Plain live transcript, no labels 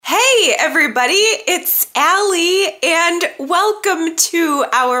everybody, it's Allie, and welcome to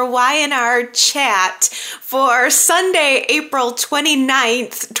our Y&R chat for Sunday, April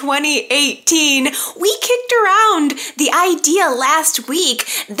 29th, 2018. We kicked around the idea last week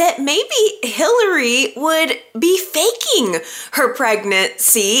that maybe Hilary would be faking her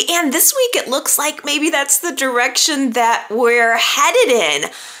pregnancy, and this week it looks like maybe that's the direction that we're headed in.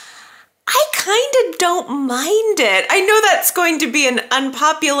 I kind of don't mind it. I know that's going to be an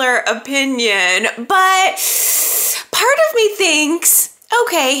unpopular opinion, but part of me thinks,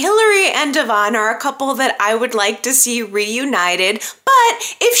 okay, Hilary and Devon are a couple that I would like to see reunited,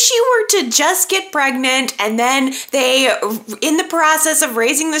 but if she were to just get pregnant and then they, in the process of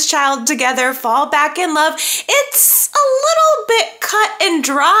raising this child together, fall back in love, it's a little bit cut and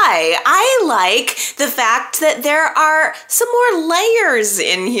dry. I like the fact that there are some more layers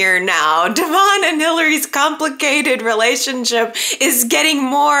in here now. Devon and Hilary's complicated relationship is getting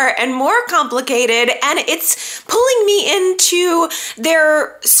more and more complicated, and it's pulling me into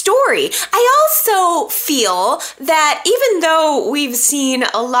their story. I also feel that even though we've seen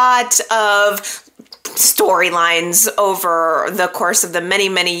a lot of storylines over the course of the many,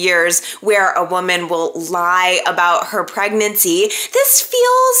 many years where a woman will lie about her pregnancy, this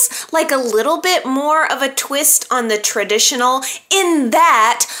feels like a little bit more of a twist on the traditional in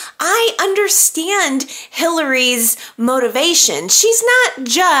that I understand Hilary's motivation. She's not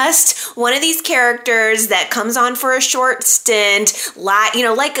just one of these characters that comes on for a short stint,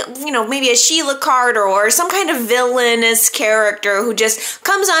 maybe a Sheila Carter or some kind of villainous character who just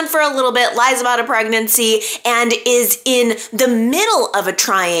comes on for a little bit, lies about a pregnancy, and is in the middle of a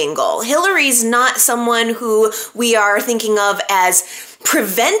triangle. Hilary's not someone who we are thinking of as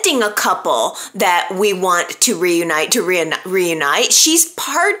preventing a couple that we want to reunite. She's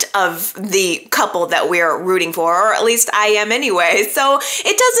part of the couple that we're rooting for, or at least I am anyway. So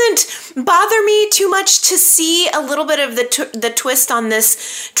it doesn't bother me too much to see a little bit of the twist on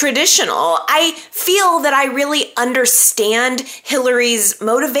this traditional. I feel that I really understand Hilary's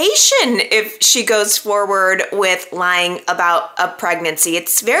motivation if she goes forward with lying about a pregnancy.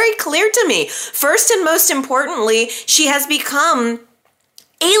 It's very clear to me. First and most importantly, she has become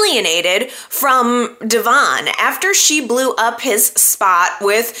alienated from Devon. After she blew up his spot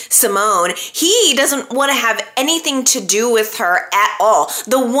with Simone, he doesn't want to have anything to do with her at all.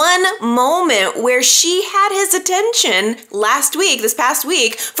 The one moment where she had his attention this past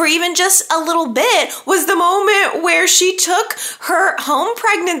week, for even just a little bit, was the moment where she took her home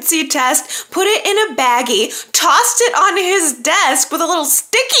pregnancy test, put it in a baggie, tossed it on his desk with a little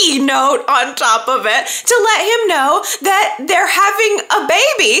sticky note on top of it to let him know that they're having a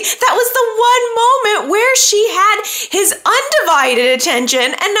baby. That was the one moment where she had his undivided attention,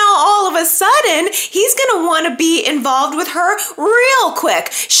 and now all of a sudden he's gonna want to be involved with her real quick.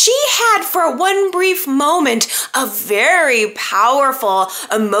 She had for one brief moment a very powerful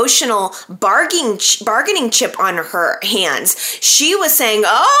emotional bargaining chip on her hands. She was saying,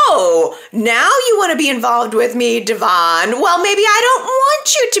 oh, now you want to be involved with me, Devon. Well, maybe I don't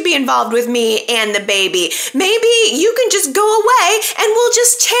want you to be involved with me and the baby. Maybe you can just go away and we'll just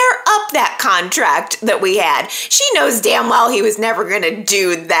tear up that contract that we had. She knows damn well he was never going to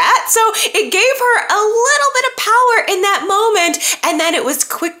do that. So it gave her a little bit of power in that moment, and then it was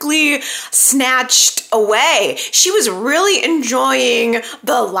quickly snatched away. She was really enjoying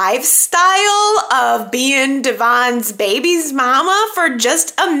the lifestyle of being Devon's baby's mama for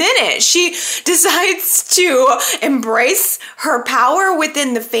just a minute. She decides to embrace her power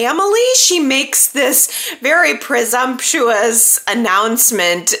within the family. She makes this very presumptuous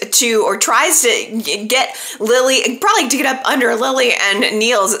announcement or tries to get Lily, probably to get up under Lily and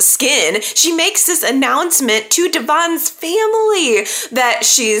Neil's skin. She makes this announcement to Devon's family that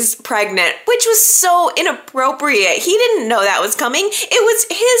she's pregnant, which was so inappropriate. He didn't know that was coming. It was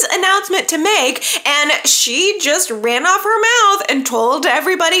his announcement to make, and she just ran off her mouth and told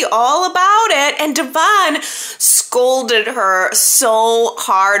everybody all about it, and Devon scolded her so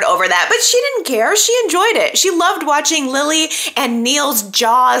hard over that, but she didn't care. She enjoyed it. She loved watching Lily and Neil's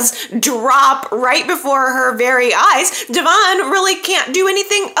jaws drop right before her very eyes. Devon really can't do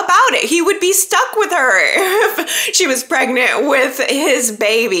anything about it. He would be stuck with her if she was pregnant with his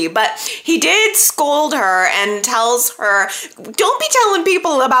baby, but he did scold her and tells her, don't be telling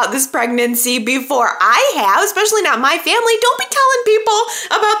people about this pregnancy before I have, especially not my family. Don't be telling people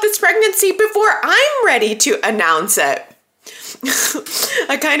about this pregnancy before I'm ready to announce it.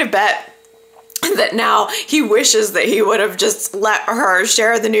 I kind of bet that now he wishes that he would have just let her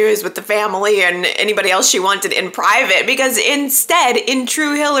share the news with the family and anybody else she wanted in private, because instead, in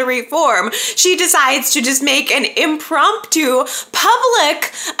true Hilary form, she decides to just make an impromptu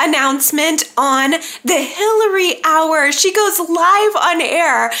public announcement on the Hilary Hour. She goes live on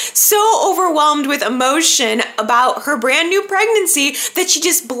air, so overwhelmed with emotion about her brand new pregnancy that she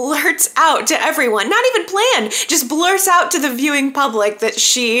just blurts out to everyone, not even planned, just blurts out to the viewing public that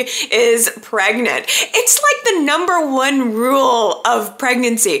she is pregnant. It's like the number one rule of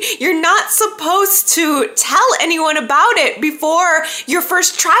pregnancy. You're not supposed to tell anyone about it before your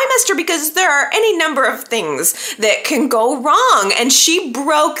first trimester because there are any number of things that can go wrong. And she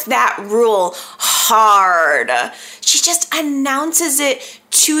broke that rule hard. She just announces it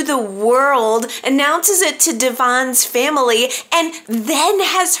to the world, announces it to Devon's family, and then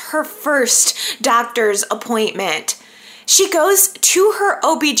has her first doctor's appointment. She goes to her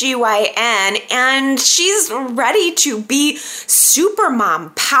OBGYN and she's ready to be super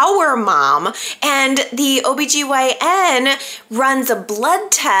mom, power mom. And the OBGYN runs a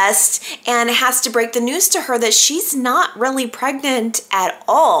blood test and has to break the news to her that she's not really pregnant at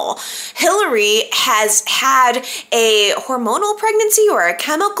all. Hilary has had a hormonal pregnancy or a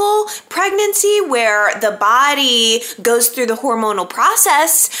chemical pregnancy where the body goes through the hormonal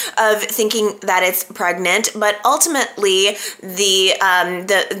process of thinking that it's pregnant, but ultimately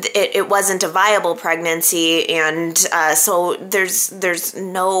it wasn't a viable pregnancy, and so there's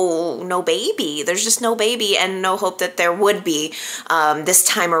no baby. There's just no baby, and no hope that there would be this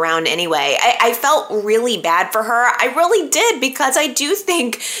time around anyway. I felt really bad for her. I really did, because I do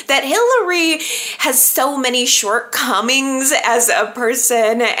think that Hilary has so many shortcomings as a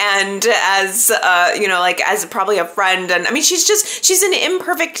person and as as probably a friend. And I mean, she's an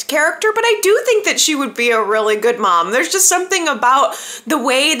imperfect character, but I do think that she would be a really good mom. There's just something about the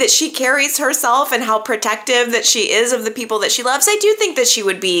way that she carries herself and how protective that she is of the people that she loves. I do think that she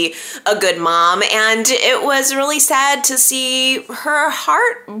would be a good mom, and it was really sad to see her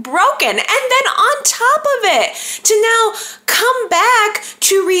heart broken. And then on top of it, to now come back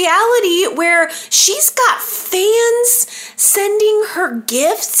to reality where she's got fans sending her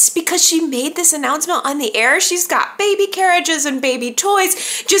gifts because she made this announcement on the air. She's got baby carriages and baby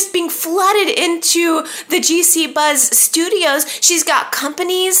toys just being flooded into the GC Buzz studios. She's got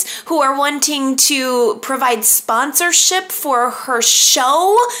companies who are wanting to provide sponsorship for her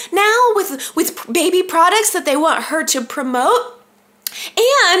show now with baby products that they want her to promote.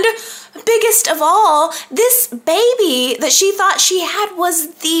 And biggest of all, this baby that she thought she had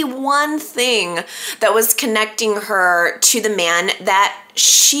was the one thing that was connecting her to the man that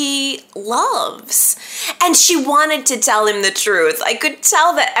she loves. And she wanted to tell him the truth. I could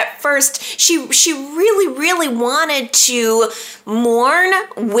tell that at first she really, really wanted to mourn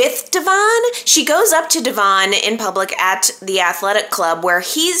with Devon. She goes up to Devon in public at the athletic club where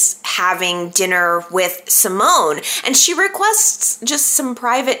he's having dinner with Simone, and she requests just some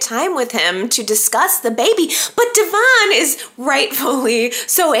private time with him to discuss the baby. But Devon is rightfully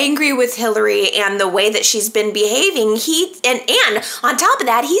so angry with Hilary and the way that she's been behaving. And on top of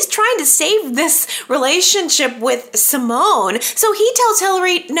that, he's trying to save this relationship with Simone. So he tells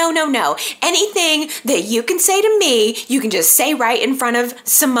Hilary, no. Anything that you can say to me, you can just say right in front of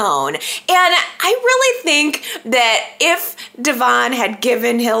Simone. And I really think that if Devon had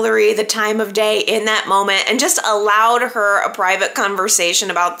given Hilary the time of day in that moment and just allowed her a private conversation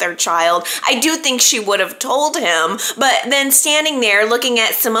about their child, I do think she would have told him. But then standing there looking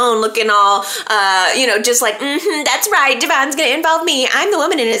at Simone, looking all, just like, that's right, Devon's going to involve me. I'm the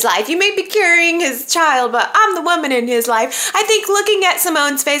woman in his life. You may be carrying his child, but I'm the woman in his life. I think looking at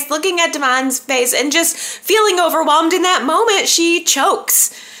Simone's face, looking at Devon's face, and just feeling overwhelmed in that moment, she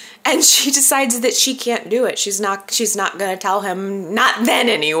chokes. And she decides that she can't do it. She's not going to tell him, not then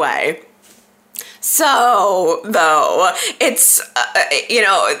anyway. So, though, it's,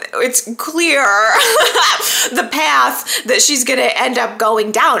 it's clear the path that she's going to end up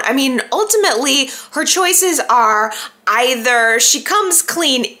going down. I mean, ultimately, her choices are either she comes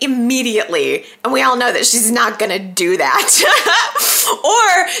clean immediately, and we all know that she's not going to do that,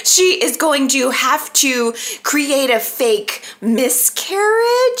 or she is going to have to create a fake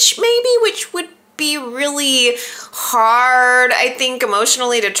miscarriage, maybe, which would be really hard, I think,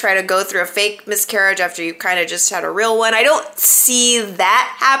 emotionally to try to go through a fake miscarriage after you kind of just had a real one. I don't see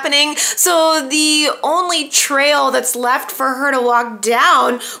that happening. So the only trail that's left for her to walk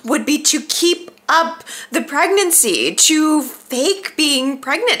down would be to keep up the pregnancy, to fake being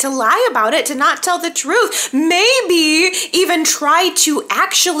pregnant, to lie about it, to not tell the truth, maybe even try to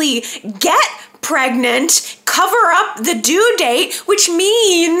actually get pregnant, cover up the due date, which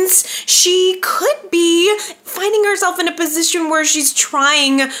means she could be finding herself in a position where she's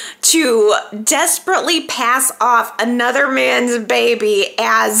trying to desperately pass off another man's baby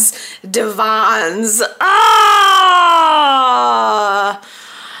as Devon's.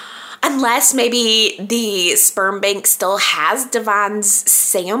 Unless maybe the sperm bank still has Devon's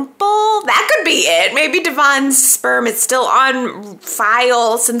sample. That could be it. Maybe Devon's sperm is still on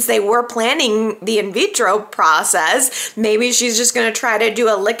file since they were planning the in vitro process. Maybe she's just going to try to do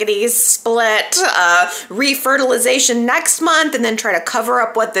a lickety-split refertilization next month and then try to cover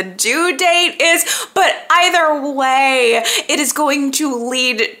up what the due date is. But either way, it is going to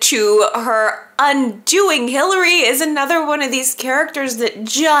lead to her undoing. Hilary is another one of these characters that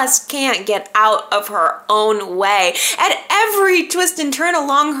just can't get out of her own way. At every twist and turn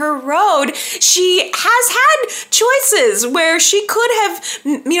along her road, she has had choices where she could have,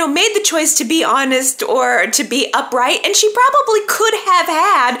 made the choice to be honest or to be upright, and she probably could have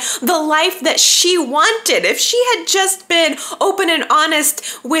had the life that she wanted if she had just been open and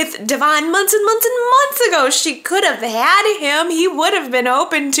honest with Devon months and months and months ago. She could have had him. He would have been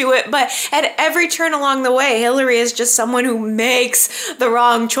open to it, but at every turn along the way, Hilary is just someone who makes the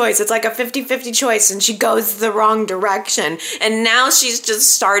wrong choice. It's like a 50-50 choice and she goes the wrong direction. And now she's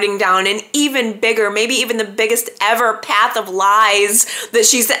just starting down an even bigger, maybe even the biggest ever path of lies that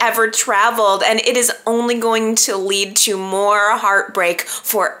she's ever traveled. And it is only going to lead to more heartbreak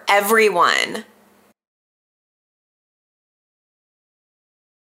for everyone.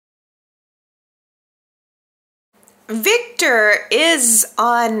 Victor is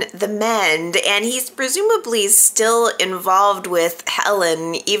on the mend, and he's presumably still involved with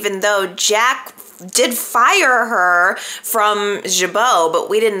Helen, even though Jack did fire her from Gibeau, but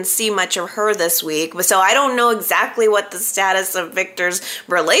we didn't see much of her this week. So I don't know exactly what the status of Victor's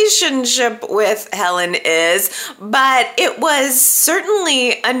relationship with Helen is, but it was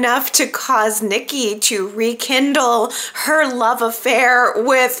certainly enough to cause Nikki to rekindle her love affair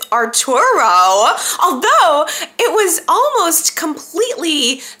with Arturo, although it was almost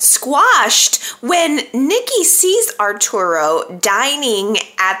completely squashed when Nikki sees Arturo dining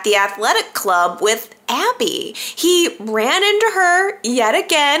at the athletic club with Abby. He ran into her yet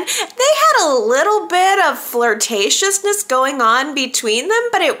again. They had a little bit of flirtatiousness going on between them,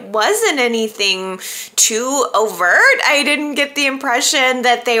 but it wasn't anything too overt. I didn't get the impression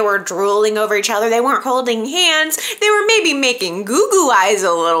that they were drooling over each other. They weren't holding hands. They were maybe making goo-goo eyes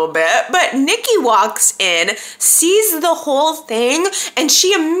a little bit, but Nikki walks in, sees the whole thing, and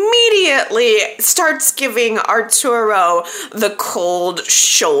she immediately starts giving Arturo the cold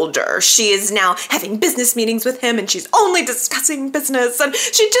shoulder. She is now having business meetings with him and she's only discussing business, and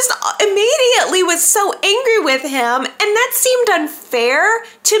she just immediately was so angry with him, and that seemed unfair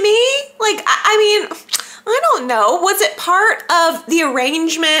to me. Like, I mean, I don't know. Was it part of the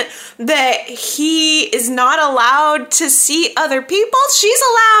arrangement that he is not allowed to see other people? She's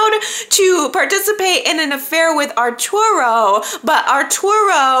allowed to participate in an affair with Arturo, but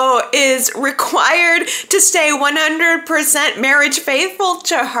Arturo is required to stay 100% marriage faithful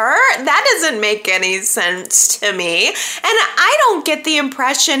to her? That doesn't make any sense to me. And I don't get the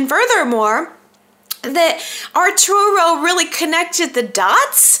impression, furthermore, that Arturo really connected the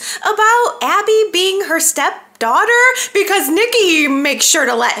dots about Abby being her stepdaughter, because Nikki makes sure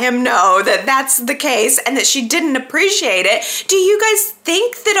to let him know that that's the case and that she didn't appreciate it. Do you guys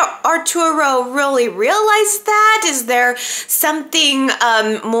think that Arturo really realized that? Is there something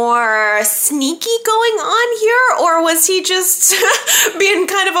more sneaky going on here, or was he just being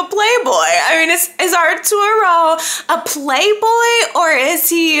kind of a playboy? I mean, is Arturo a playboy, or is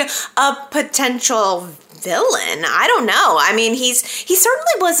he a potential villain? I don't know. I mean, he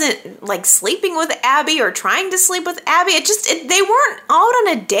certainly wasn't like sleeping with Abby or trying to sleep with Abby. They weren't out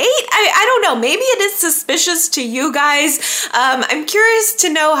on a date. I don't know. Maybe it is suspicious to you guys. I'm curious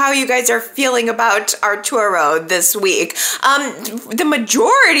to know how you guys are feeling about Arturo this week. The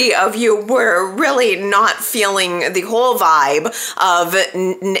majority of you were really not feeling the whole vibe of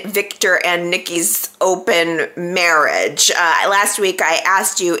Victor and Nikki's open marriage. Last week I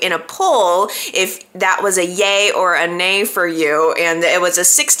asked you in a poll if that was a yay or a nay for you, and it was a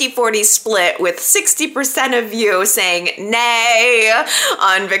 60-40 split, with 60% of you saying nay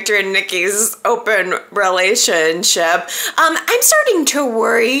on Victor and Nikki's open relationship. I'm starting to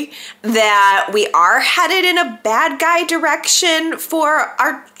worry that we are headed in a bad guy direction for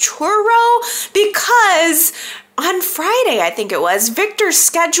Arturo, because on Friday, I think it was, Victor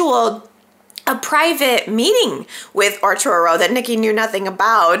scheduled a private meeting with Arturo that Nikki knew nothing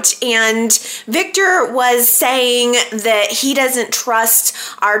about, and Victor was saying that he doesn't trust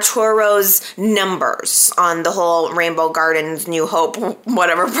Arturo's numbers on the whole Rainbow Gardens New Hope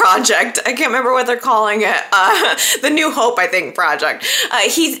whatever project. I can't remember what they're calling it. The New Hope, I think, project.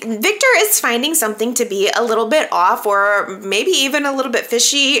 Victor is finding something to be a little bit off, or maybe even a little bit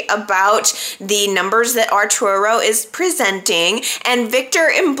fishy about the numbers that Arturo is presenting, and Victor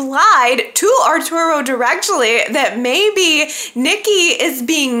implied to Arturo directly that maybe Nikki is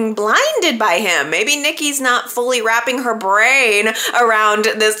being blinded by him. Maybe Nikki's not fully wrapping her brain around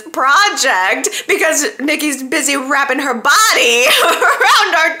this project because Nikki's busy wrapping her body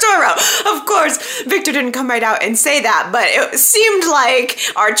around Arturo. Of course, Victor didn't come right out and say that, but it seemed like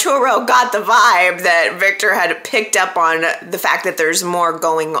Arturo got the vibe that Victor had picked up on the fact that there's more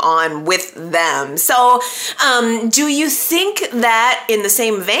going on with them. So, do you think that in the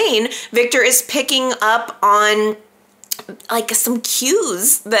same vein, Victor is picking up on like some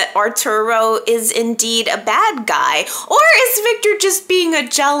cues that Arturo is indeed a bad guy? Or is Victor just being a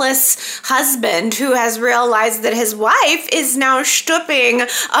jealous husband who has realized that his wife is now stooping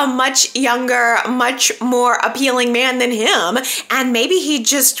a much younger, much more appealing man than him, and maybe he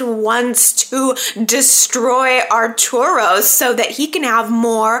just wants to destroy Arturo so that he can have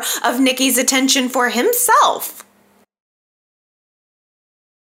more of Nikki's attention for himself?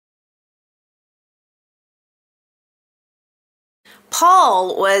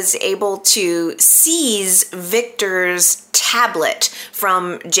 Paul was able to seize Victor's tablet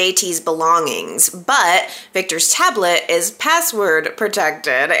from JT's belongings, but Victor's tablet is password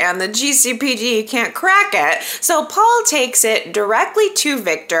protected and the GCPD can't crack it. So Paul takes it directly to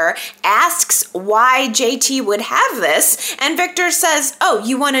Victor, asks why JT would have this, and Victor says, "Oh,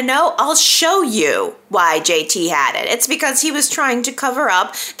 you want to know? I'll show you why JT had it. It's because he was trying to cover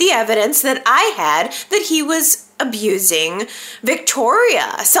up the evidence that I had that he was abusing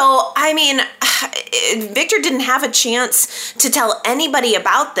Victoria." So, I mean, Victor didn't have a chance to tell anybody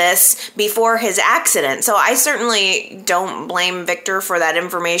about this before his accident. So I certainly don't blame Victor for that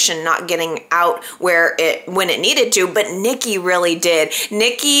information not getting out when it needed to, but Nikki really did.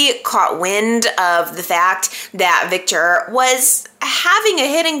 Nikki caught wind of the fact that Victor was having a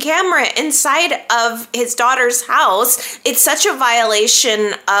hidden camera inside of his daughter's house. It's such a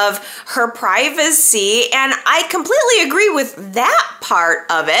violation of her privacy, and I completely agree with that part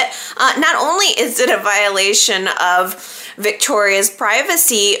of it. Not only is it a violation of Victoria's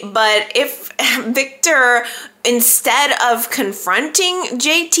privacy, but if Victor, instead of confronting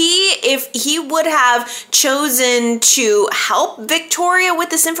JT, if he would have chosen to help Victoria with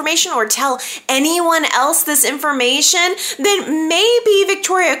this information or tell anyone else this information, then maybe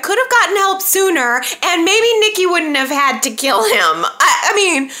Victoria could have gotten help sooner and maybe Nikki wouldn't have had to kill him. I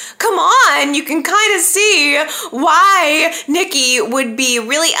mean, come on, you can kind of see why Nikki would be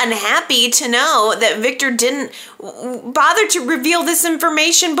really unhappy to know that Victor didn't bother to reveal this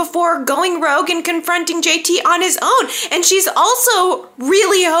information before going rogue and confronting JT on his own. And she's also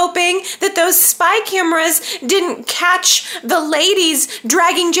really hoping that those spy cameras didn't catch the ladies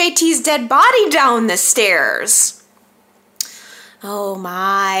dragging JT's dead body down the stairs. Oh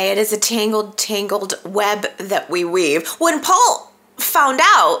my, it is a tangled web that we weave. When Paul found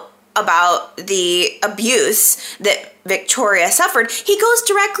out about the abuse that Victoria suffered, he goes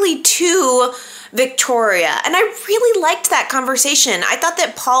directly to Victoria. And I really liked that conversation. I thought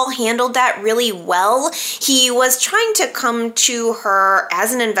that Paul handled that really well. He was trying to come to her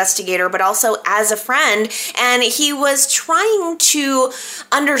as an investigator, but also as a friend. And he was trying to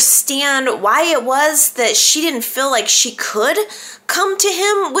understand why it was that she didn't feel like she could come to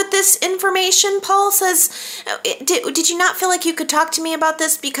him with this information. Paul says, did you not feel like you could talk to me about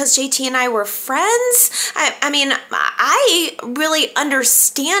this because JT and I were friends? I mean, I really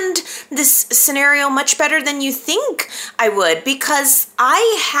understand this scenario much better than you think I would, because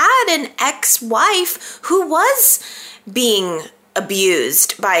I had an ex-wife who was being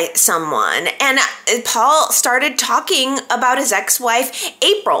abused by someone. And Paul started talking about his ex-wife,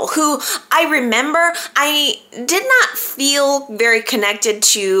 April, who I remember I did not feel very connected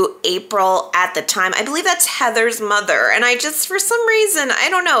to April at the time. I believe that's Heather's mother. And I just, for some reason, I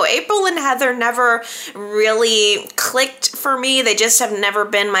don't know, April and Heather never really clicked for me. They just have never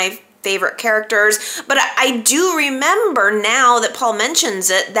been my favorite characters. But I do remember, now that Paul mentions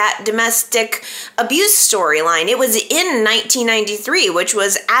it, that domestic abuse storyline. It was in 1993, which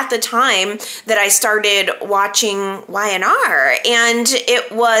was at the time that I started watching Y&R. And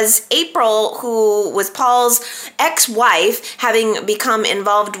it was April, who was Paul's ex-wife, having become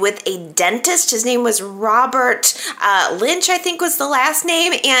involved with a dentist. His name was Robert Lynch, I think was the last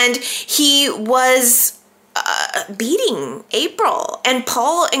name. And he was beating April, and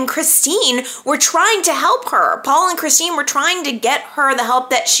Paul and Christine were trying to help her. Paul and Christine were trying to get her the help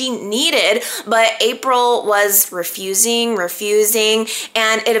that she needed, but April was refusing,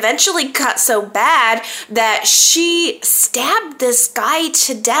 and it eventually got so bad that she stabbed this guy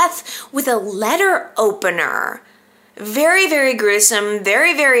to death with a letter opener. Very, very gruesome,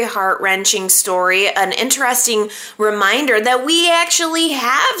 very, very heart-wrenching story. An interesting reminder that we actually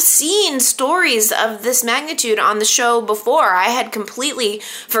have seen stories of this magnitude on the show before. I had completely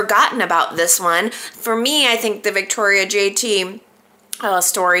forgotten about this one. For me, I think the Victoria JT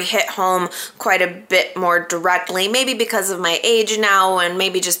story hit home quite a bit more directly, maybe because of my age now, and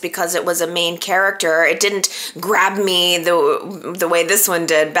maybe just because it was a main character. It didn't grab me the way this one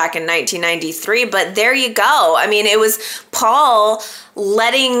did back in 1993, but there you go. I mean, it was Paul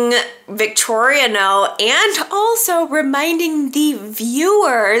letting Victoria know, and also reminding the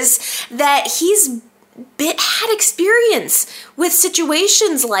viewers that he's had experience with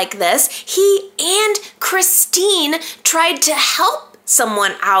situations like this. He and Christine tried to help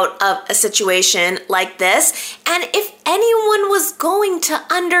someone out of a situation like this, and if anyone was going to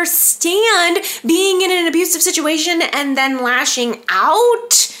understand being in an abusive situation and then lashing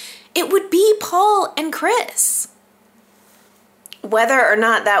out, it would be Paul and Chris. Whether or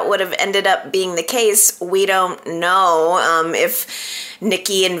not that would have ended up being the case, we don't know. If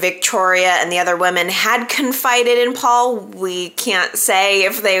Nikki and Victoria and the other women had confided in Paul, we can't say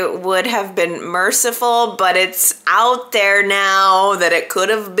if they would have been merciful, but it's out there now that it could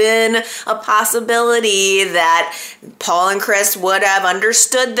have been a possibility that Paul and Chris would have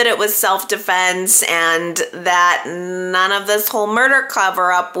understood that it was self-defense and that none of this whole murder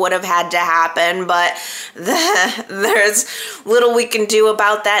cover-up would have had to happen, but there's little we can do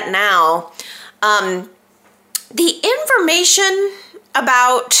about that now. The information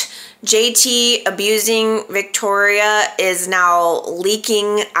about JT abusing Victoria is now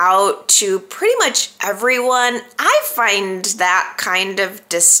leaking out to pretty much everyone. I find that kind of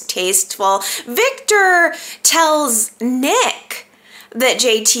distasteful. Victor tells Nick that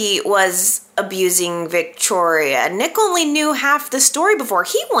JT was abusing Victoria. Nick only knew half the story before.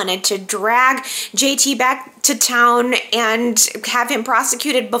 He wanted to drag JT back to town and have him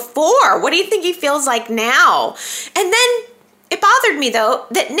prosecuted before. What do you think he feels like now? And then it bothered me, though,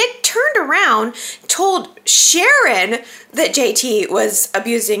 that Nick turned around, told Sharon that JT was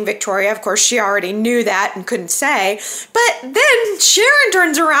abusing Victoria. Of course, she already knew that and couldn't say. But then Sharon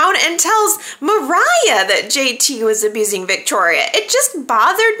turns around and tells Mariah that JT was abusing Victoria. It just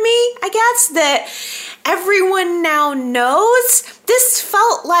bothered me, I guess, that everyone now knows. This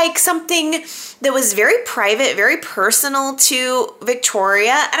felt like something that was very private, very personal to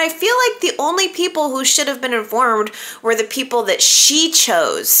Victoria, and I feel like the only people who should have been informed were the people that she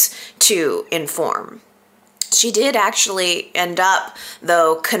chose to inform. She did actually end up,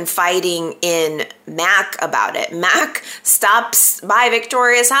 though, confiding in Mac about it. Mac stops by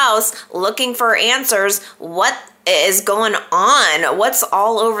Victoria's house looking for answers. What is going on? What's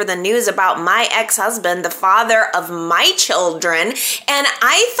all over the news about my ex-husband, the father of my children? And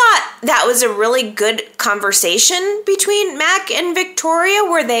I thought that was a really good conversation between Mac and Victoria,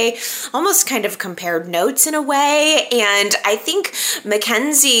 where they almost kind of compared notes in a way. And I think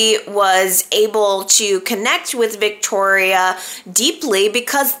Mackenzie was able to connect with Victoria deeply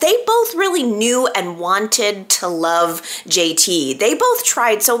because they both really knew and wanted to love JT. They both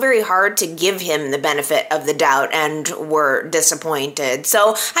tried so very hard to give him the benefit of the doubt and were disappointed.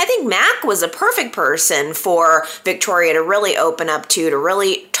 So I think Mac was a perfect person for Victoria to really open up to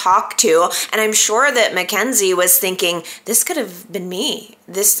really talk to. And I'm sure that Mackenzie was thinking, this could have been me.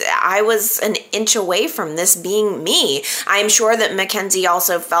 I was an inch away from this being me. I'm sure that Mackenzie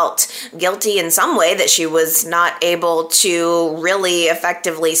also felt guilty in some way that she was not able to really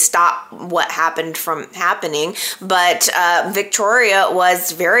effectively stop what happened from happening. But Victoria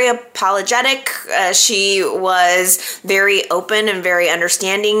was very apologetic. She was very open and very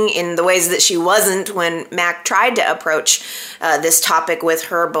understanding in the ways that she wasn't when Mac tried to approach this topic with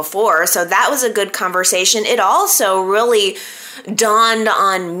her before. So that was a good conversation. It also really dawned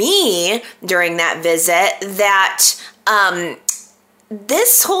on me during that visit that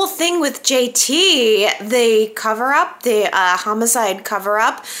this whole thing with JT, the cover-up, the homicide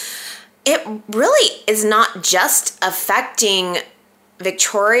cover-up, it really is not just affecting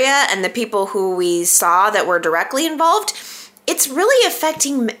Victoria and the people who we saw that were directly involved. It's really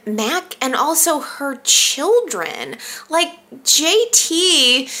affecting Mac and also her children. Like,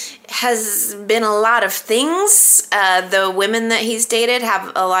 JT has been a lot of things. The women that he's dated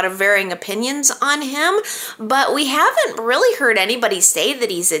have a lot of varying opinions on him, but we haven't really heard anybody say that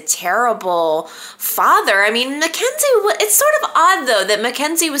he's a terrible father. I mean, Mackenzie, it's sort of odd, though, that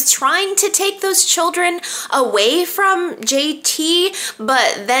Mackenzie was trying to take those children away from JT,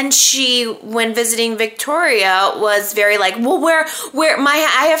 but then she, when visiting Victoria, was very like, well,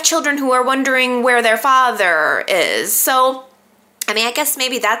 I have children who are wondering where their father is. So, I mean, I guess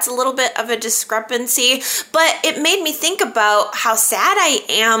maybe that's a little bit of a discrepancy, but it made me think about how sad I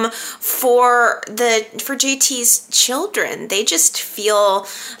am for JT's children. They just feel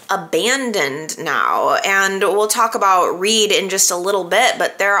abandoned now. And we'll talk about Reed in just a little bit,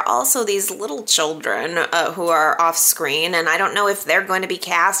 but there are also these little children who are off screen, and I don't know if they're going to be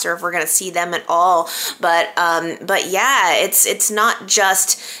cast or if we're going to see them at all. But yeah, it's not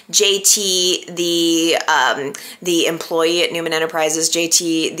just JT, the employee at Newman Enterprises,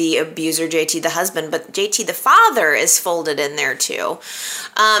 JT the abuser, JT the husband, but JT the father is folded in there too.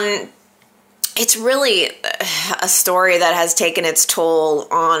 It's really a story that has taken its toll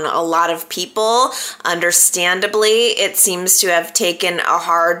on a lot of people. Understandably, it seems to have taken a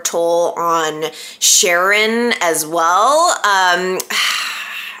hard toll on Sharon as well.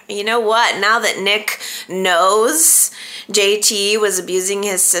 You know what? Now that Nick knows JT was abusing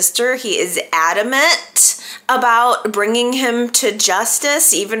his sister, he is adamant about bringing him to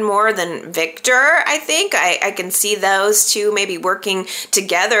justice even more than Victor, I think. I can see those two maybe working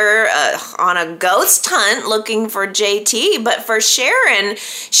together on a ghost hunt looking for JT. But for Sharon,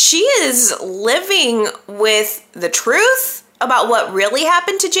 she is living with the truth about what really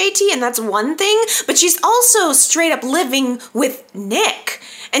happened to JT, and that's one thing, but she's also straight up living with Nick.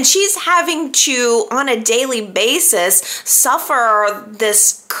 And she's having to, on a daily basis, suffer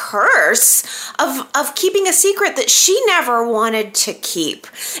this curse of keeping a secret that she never wanted to keep.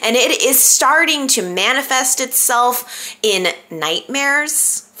 And it is starting to manifest itself in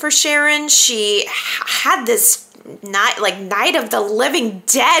nightmares for Sharon. She had this night of the living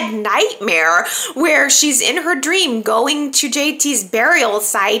dead nightmare where she's in her dream going to JT's burial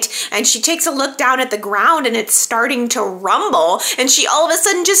site, and she takes a look down at the ground and it's starting to rumble, and she all of a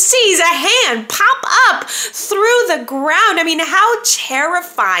sudden just sees a hand pop up through the ground. I mean, how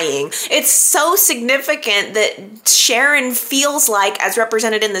terrifying. It's so significant that Sharon feels like, as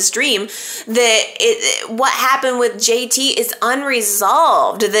represented in this dream, that what happened with JT is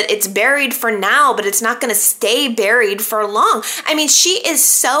unresolved, that it's buried for now, but it's not going to stay buried for long. I mean, she is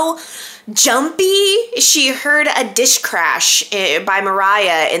so jumpy. She heard a dish crash by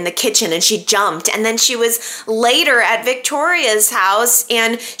Mariah in the kitchen and she jumped. And then she was later at Victoria's house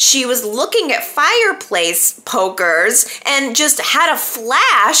and she was looking at fireplace pokers and just had a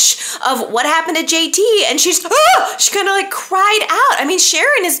flash of what happened to JT. And she kind of like cried out. I mean,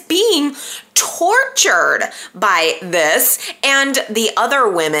 Sharon is being tortured by this, and the other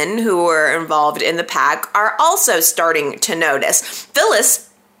women who were involved in the pack are also starting to notice. Phyllis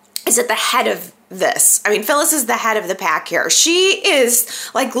is at the head of this. I mean, Phyllis is the head of the pack here. She is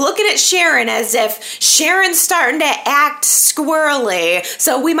like looking at Sharon as if Sharon's starting to act squirrely,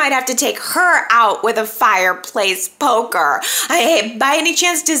 so we might have to take her out with a fireplace poker. Hey, by any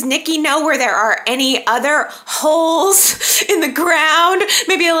chance, does Nikki know where there are any other holes in the ground?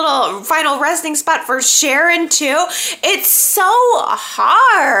 Maybe a little final resting spot for Sharon too. It's so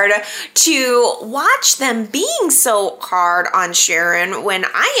hard to watch them being so hard on Sharon when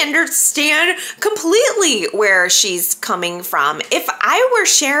I understand completely where she's coming from. If I were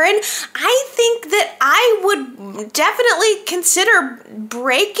Sharon, I think that I would definitely consider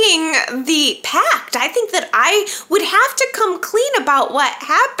breaking the pact. I think that I would have to come clean about what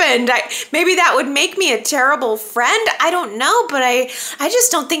happened. Maybe that would make me a terrible friend. I don't know, but I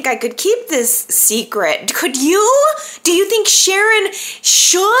just don't think I could keep this secret. Could you? Do you think Sharon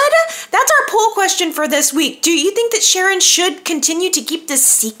should? That's our poll question for this week. Do you think that Sharon should continue to keep this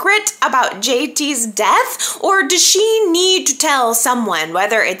secret about JT's death, or does she need to tell someone,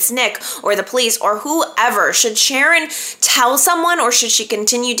 whether it's Nick or the police or whoever? Should Sharon tell someone, or should she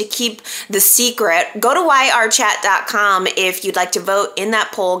continue to keep the secret? Go to yrchat.com if you'd like to vote in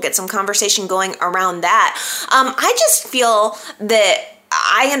that poll, get some conversation going around that. I just feel that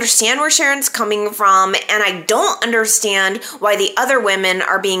I understand where Sharon's coming from, and I don't understand why the other women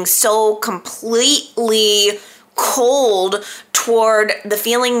are being so completely cold toward the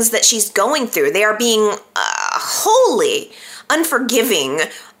feelings that she's going through. They are being wholly unforgiving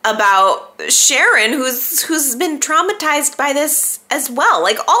about Sharon, who's been traumatized by this as well.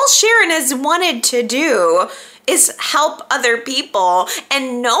 Like, all Sharon has wanted to do is help other people,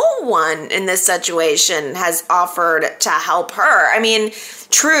 and no one in this situation has offered to help her. I mean,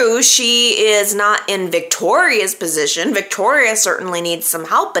 true, she is not in Victoria's position. Victoria certainly needs some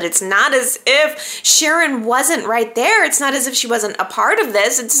help, but it's not as if Sharon wasn't right there. It's not as if she wasn't a part of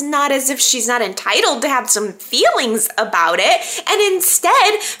this. It's not as if she's not entitled to have some feelings about it. And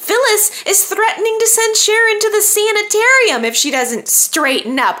instead, Phyllis is threatening to send Sharon to the sanitarium if she doesn't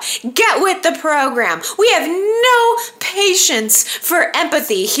straighten up. Get with the program. We have no patience for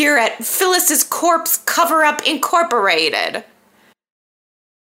empathy here at Phyllis's Corpse Cover-Up Incorporated.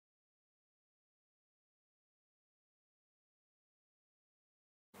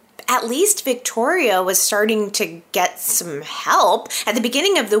 At least Victoria was starting to get some help. At the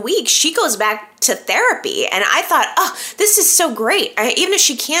beginning of the week, she goes back to therapy, and I thought, oh, this is so great. Even if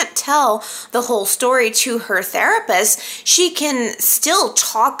she can't tell the whole story to her therapist, she can still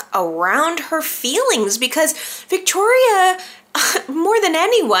talk around her feelings, because Victoria, more than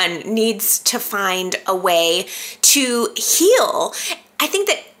anyone, needs to find a way to heal. I think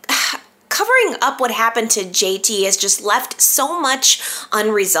that covering up what happened to JT has just left so much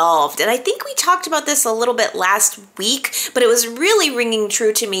unresolved. And I think we talked about this a little bit last week, but it was really ringing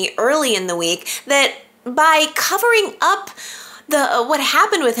true to me early in the week that by covering up what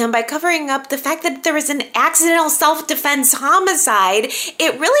happened with him, by covering up the fact that there was an accidental self-defense homicide,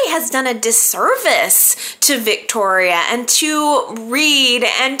 it really has done a disservice to Victoria and to Reed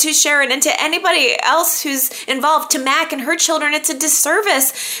and to Sharon and to anybody else who's involved, to Mac and her children. It's a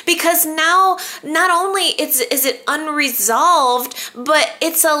disservice because now not only is it unresolved, but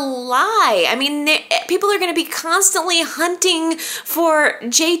it's a lie. I mean, people are going to be constantly hunting for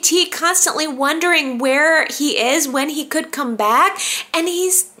JT, constantly wondering where he is, when he could come back. And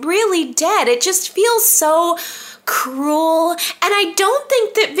he's really dead. It just feels so cruel. And I don't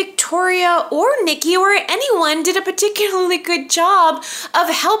think that Victoria or Nikki or anyone did a particularly good job of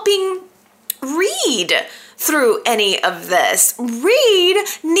helping Reed through any of this. Reed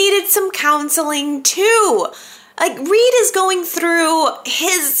needed some counseling too. Like, Reed is going through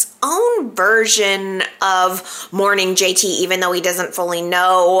his own version of mourning JT, even though he doesn't fully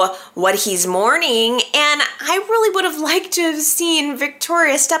know what he's mourning. And I really would have liked to have seen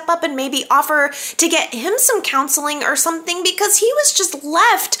Victoria step up and maybe offer to get him some counseling or something, because he was just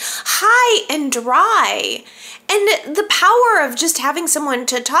left high and dry. And the power of just having someone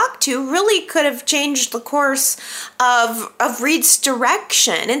to talk to really could have changed the course of Reed's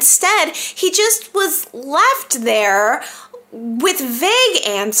direction. Instead, he just was left there with vague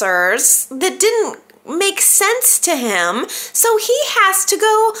answers that didn't make sense to him, so he has to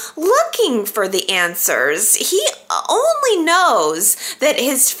go looking for the answers. He only knows that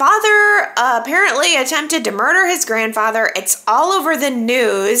his father apparently attempted to murder his grandfather. It's all over the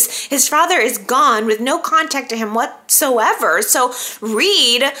news. His father is gone with no contact to him whatsoever. So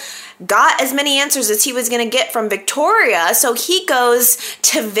Reed got as many answers as he was going to get from Victoria, so he goes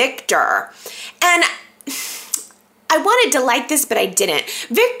to Victor. And I wanted to like this, but I didn't.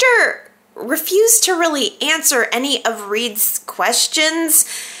 Victor refused to really answer any of Reed's questions.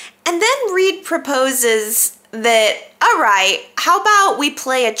 And then Reed proposes that, all right, how about we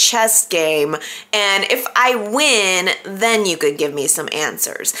play a chess game, and if I win, then you could give me some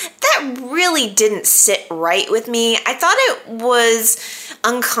answers. That really didn't sit right with me. I thought it was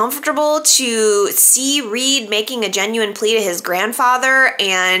uncomfortable to see Reed making a genuine plea to his grandfather,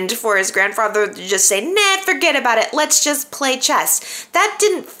 and for his grandfather to just say, nah, forget about it, let's just play chess. That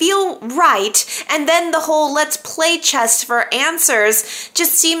didn't feel right. And then the whole let's play chess for answers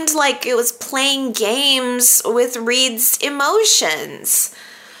just seemed like it was playing games with Reed's emotions.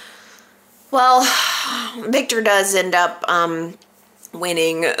 Well, Victor does end up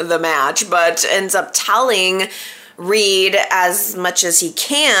winning the match, but ends up telling Reed as much as he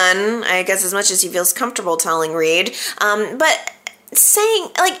can, I guess as much as he feels comfortable telling Reed, but saying,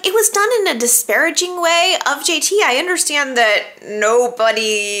 like, it was done in a disparaging way of JT. I understand that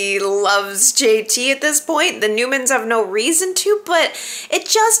nobody loves JT at this point. The Newmans have no reason to, but it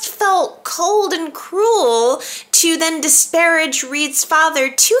just felt cold and cruel to then disparage Reed's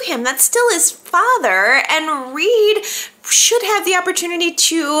father to him. That's still his father, and Reed should have the opportunity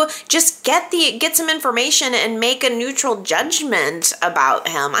to just get some information and make a neutral judgment about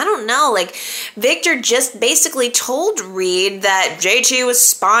him. I don't know, like Victor just basically told Reed that JT was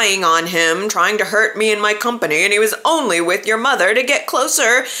spying on him, trying to hurt me and my company, and he was only with your mother to get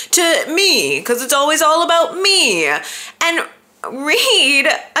closer to me, because it's always all about me. And Reed,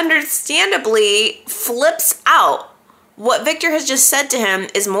 understandably, flips out. What Victor has just said to him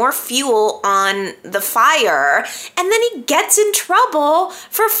is more fuel on the fire, and then he gets in trouble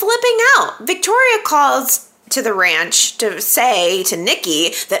for flipping out. Victoria calls to the ranch to say to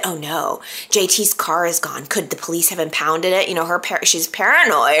Nikki that, oh no, JT's car is gone. Could the police have impounded it? You know, she's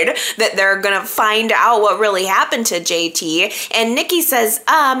paranoid that they're gonna find out what really happened to JT. And Nikki says,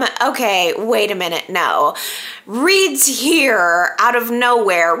 okay, wait a minute, no. Reed's here out of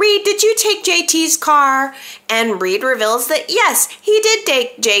nowhere. Reed, did you take JT's car? And Reed reveals that yes, he did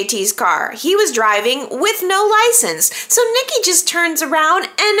take JT's car. He was driving with no license. So Nikki just turns around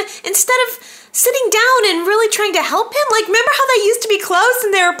and instead of sitting down and really trying to help him, like remember how they used to be close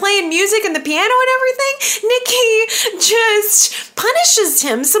and they were playing music and the piano and everything? Nikki just punishes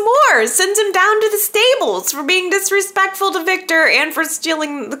him some more, sends him down to the stables for being disrespectful to Victor and for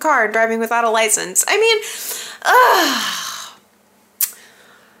stealing the car and driving without a license. I mean,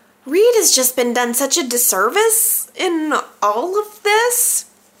 Reed has just been done such a disservice in all of this.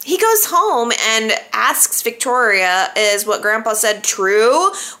 He goes home and asks Victoria, is what Grandpa said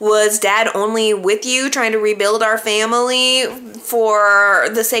true? Was Dad only with you trying to rebuild our family for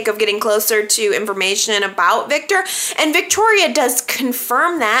the sake of getting closer to information about Victor? And Victoria does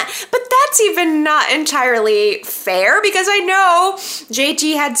confirm that, but that's even not entirely fair because I know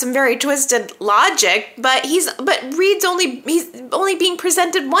JT had some very twisted logic, but Reed's he's only being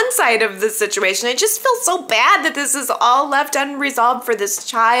presented one side of the situation. I just feel so bad that this is all left unresolved for this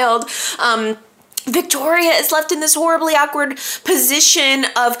child. Victoria is left in this horribly awkward position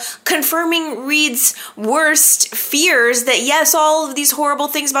of confirming Reed's worst fears that yes, all of these horrible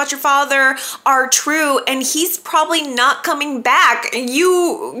things about your father are true and he's probably not coming back. Reed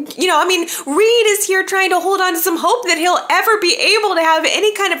is here trying to hold on to some hope that he'll ever be able to have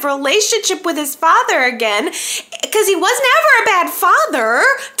any kind of relationship with his father again because he was never a bad father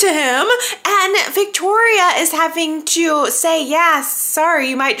to him. And Victoria is having to say, yes, sorry,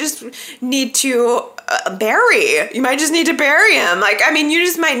 you might just need to you might just need to bury him. You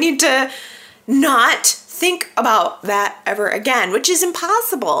just might need to not think about that ever again, which is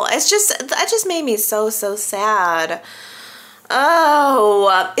impossible. That just made me so sad.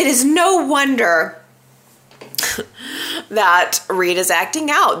 Oh, it is no wonder that Reed is acting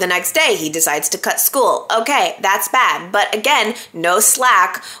out. The next day, he decides to cut school. Okay, that's bad. But again, no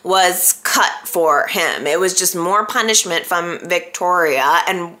slack was cut for him. It was just more punishment from Victoria.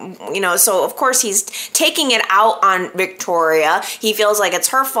 And, so of course he's taking it out on Victoria. He feels like it's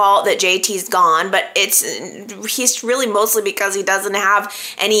her fault that JT's gone, but he's really mostly because he doesn't have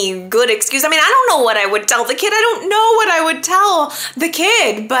any good excuse. I don't know what I would tell the kid. I don't know what I would tell the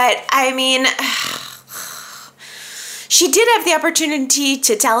kid, but she did have the opportunity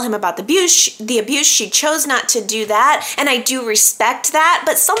to tell him about the abuse. She chose not to do that, and I do respect that,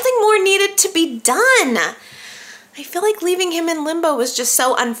 but something more needed to be done. I feel like leaving him in limbo was just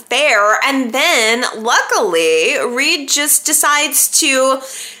so unfair, and then, luckily, Reed just decides to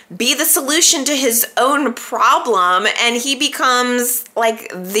be the solution to his own problem, and he becomes like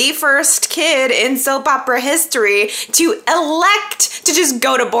the first kid in soap opera history to elect to just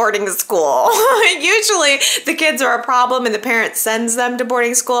go to boarding school. Usually the kids are a problem and the parent sends them to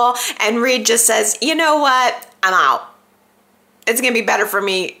boarding school, and Reed just says, you know what, I'm out. It's going to be better for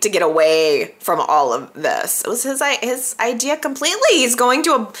me to get away from all of this. It was his idea completely. He's going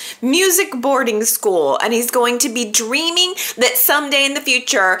to a music boarding school, and he's going to be dreaming that someday in the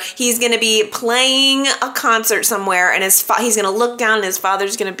future, he's going to be playing a concert somewhere, and he's going to look down, and his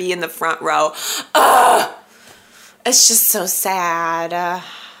father's going to be in the front row. Ugh! It's just so sad.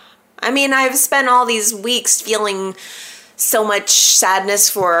 I've spent all these weeks feeling so much sadness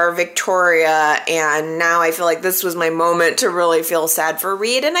for Victoria, and now I feel like this was my moment to really feel sad for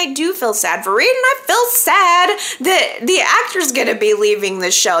Reed, and I do feel sad for Reed, and I feel sad that the actor's gonna be leaving the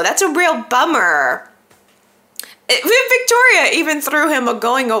show. That's a real bummer. Victoria even threw him a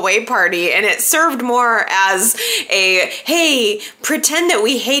going away party, and it served more as a, hey, pretend that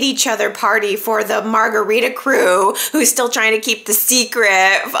we hate each other party for the Margarita crew who's still trying to keep the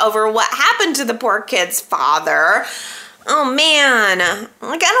secret over what happened to the poor kid's father. Oh man,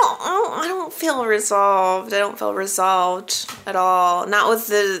 like I don't feel resolved. I don't feel resolved at all. Not with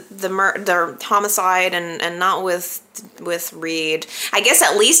the homicide and not with Reed. I guess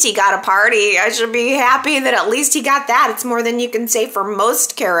at least he got a party. I should be happy that at least he got that. It's more than you can say for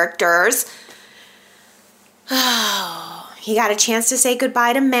most characters. Oh, he got a chance to say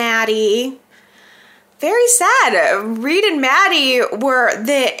goodbye to Maddie. Very sad. Reed and Maddie were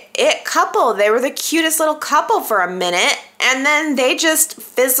the it couple. They were the cutest little couple for a minute, and then they just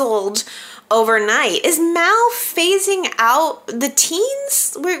fizzled overnight. Is Mal phasing out the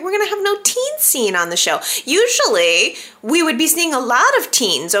teens? We're going to have no teen scene on the show. Usually, we would be seeing a lot of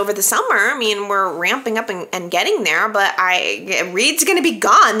teens over the summer. I mean, we're ramping up and getting there, but Reed's going to be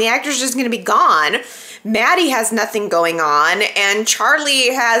gone. The actor's just going to be gone. Maddie has nothing going on, and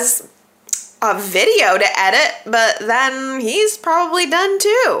Charlie has a video to edit, but then he's probably done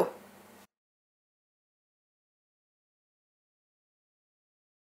too.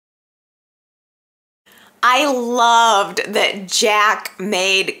 I loved that Jack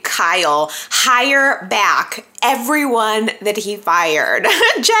made Kyle hire back everyone that he fired.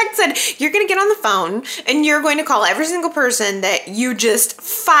 Jack said, you're going to get on the phone and you're going to call every single person that you just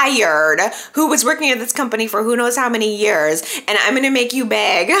fired who was working at this company for who knows how many years, and I'm going to make you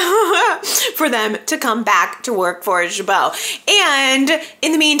beg for them to come back to work for Chabot. And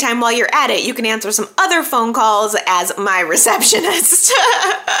in the meantime, while you're at it, you can answer some other phone calls as my receptionist.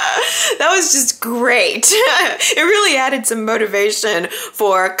 That was just great. It really added some motivation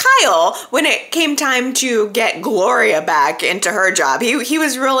for Kyle when it came time to get Gloria back into her job. He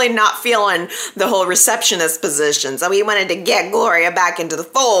was really not feeling the whole receptionist position, so he wanted to get Gloria back into the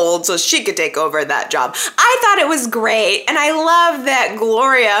fold so she could take over that job. I thought it was great, and I love that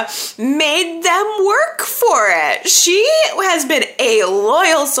Gloria made them work for it. She has been a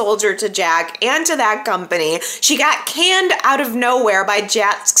loyal soldier to Jack and to that company. She got canned out of nowhere by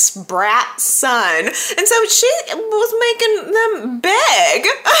Jack's brat son, and so she was making them beg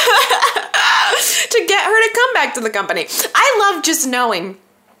to get her to come back to the company. I love just knowing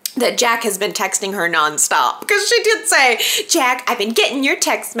that Jack has been texting her nonstop, because she did say, Jack, I've been getting your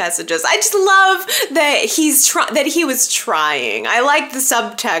text messages. I just love that that he was trying. I like the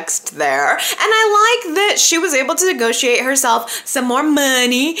subtext there. And I like that she was able to negotiate herself some more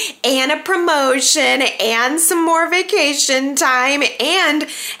money and a promotion and some more vacation time and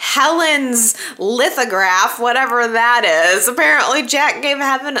Helen's lithograph, whatever that is. Apparently Jack gave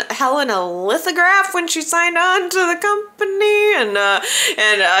Helen a lithograph when she signed on to the company,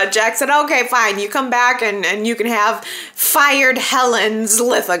 and Jack said, okay, fine, you come back and you can have fired Helen's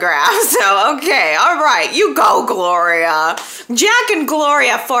lithograph. So, okay, all right, you go, Gloria. Jack and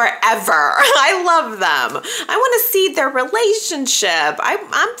Gloria forever. I love them. I want to see their relationship.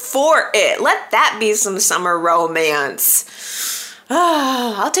 I'm for it. Let that be some summer romance.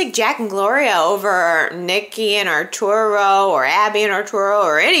 I'll take Jack and Gloria over Nikki and Arturo or Abby and Arturo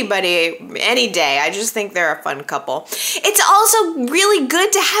or anybody any day. I just think they're a fun couple. It's also really good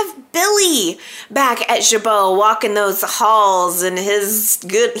to have Billy back at Chabot walking those halls in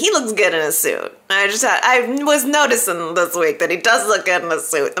he looks good in a suit. I was noticing this week that he does look good in a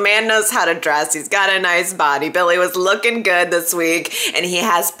suit. The man knows how to dress. He's got a nice body. Billy was looking good this week, and he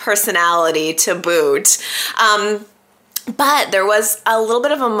has personality to boot. But there was a little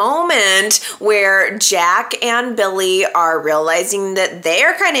bit of a moment where Jack and Billy are realizing that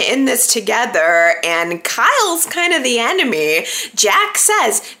they're kind of in this together, and Kyle's kind of the enemy. Jack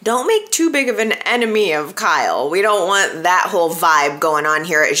says, don't make too big of an enemy of Kyle. We don't want that whole vibe going on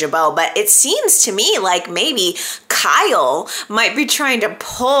here at Chabot. But it seems to me like maybe Kyle might be trying to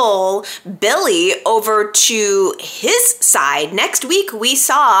pull Billy over to his side. Next week, we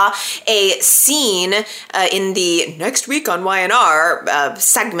saw a scene in the Next Week on YNR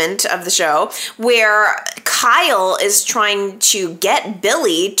segment of the show where Kyle is trying to get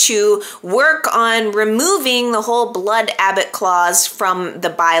Billy to work on removing the whole blood abbot clause from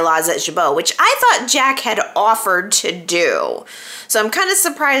the bylaws at Chabot, which I thought Jack had offered to do. So I'm kind of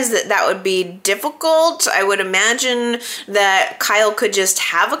surprised that would be difficult. I would imagine that Kyle could just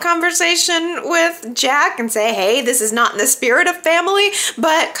have a conversation with Jack and say, hey, this is not in the spirit of family,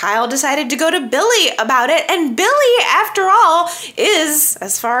 but Kyle decided to go to Billy about it, and Billy, after all, is,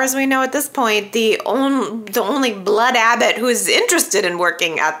 as far as we know at this point, the only blood abbot who is interested in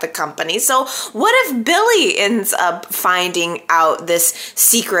working at the company. So what if Billy ends up finding out this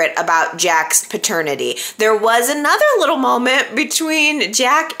secret about Jack's paternity? There was another little moment between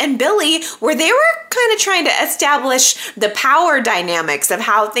Jack and Billy where they were kind of trying to establish the power dynamics of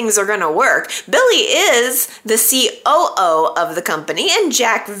how things are going to work. Billy is the COO of the company, and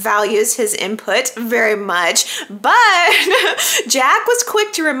Jack values his input very much, but Jack was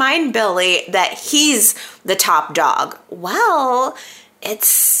quick to remind Billy that he's the top dog. Well,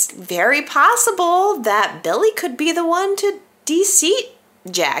 it's very possible that Billy could be the one to de-seat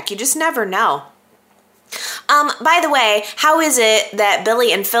Jack. You just never know. By the way, how is it that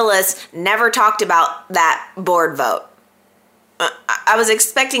Billy and Phyllis never talked about that board vote? I was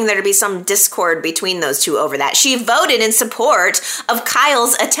expecting there to be some discord between those two over that. She voted in support of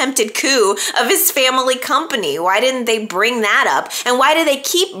Kyle's attempted coup of his family company. Why didn't they bring that up? And why do they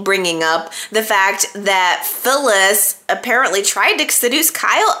keep bringing up the fact that Phyllis apparently tried to seduce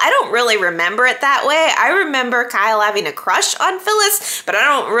Kyle? I don't really remember it that way. I remember Kyle having a crush on Phyllis, but I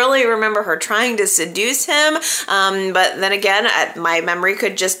don't really remember her trying to seduce him. But then again, my memory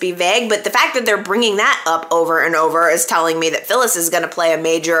could just be vague. But the fact that they're bringing that up over and over is telling me that Phyllis is going to play a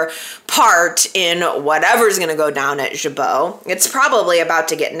major part in whatever's going to go down at Jabot. It's probably about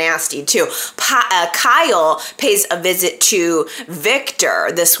to get nasty too. Kyle pays a visit to Victor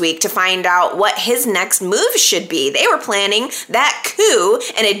this week to find out what his next move should be. They were planning that coup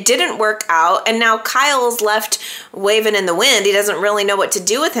and it didn't work out, and now Kyle's left waving in the wind. He doesn't really know what to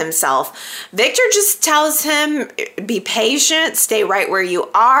do with himself. Victor just tells him, be patient, stay right where you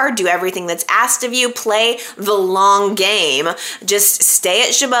are, do everything that's asked of you, play the long game. Just stay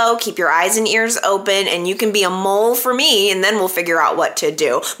at Jabot, keep your eyes and ears open, and you can be a mole for me, and then we'll figure out what to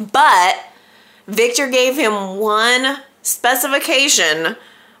do. But Victor gave him one specification,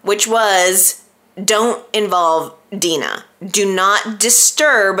 which was don't involve Dina. Do not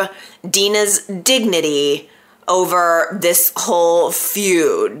disturb Dina's dignity over this whole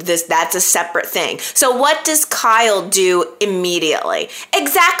feud. That's a separate thing. So what does Kyle do immediately?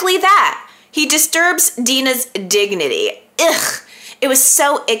 Exactly that. He disturbs Dina's dignity. Ugh. It was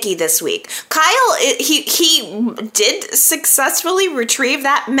so icky this week. Kyle, he did successfully retrieve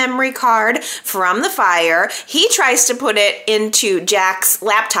that memory card from the fire. He tries to put it into Jack's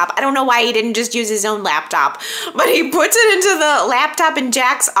laptop. I don't know why he didn't just use his own laptop, but he puts it into the laptop in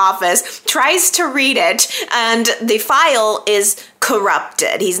Jack's office, tries to read it, and the file is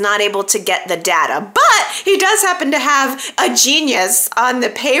corrupted. He's not able to get the data, but he does happen to have a genius on the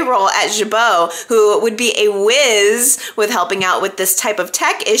payroll at Jabot who would be a whiz with helping out with this type of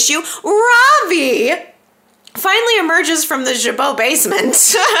tech issue. Ravi finally emerges from the Jabot basement.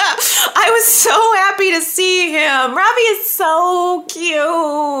 I was so happy to see him. Ravi is so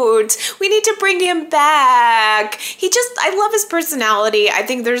cute. We need to bring him back. I love his personality. I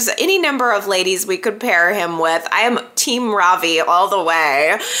think there's any number of ladies we could pair him with. I am Team Ravi all the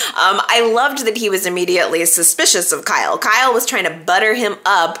way. I loved that he was immediately suspicious of Kyle. Kyle was trying to butter him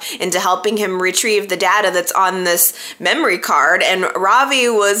up into helping him retrieve the data that's on this memory card, and Ravi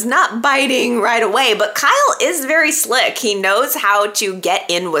was not biting right away, but Kyle is very slick. He knows how to get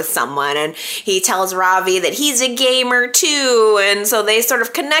in with someone, and he tells Ravi that he's a gamer too, and so they sort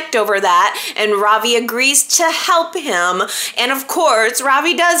of connect over that, and Ravi agrees to help him, and of course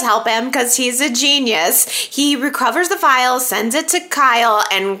Ravi does help him because he's a genius. He recovers the file, sends it to Kyle,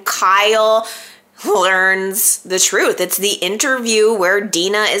 and Kyle learns the truth. It's the interview where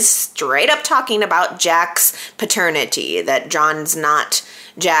Dina is straight up talking about Jack's paternity, that John's not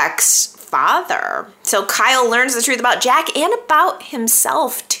Jack's father. So Kyle learns the truth about Jack and about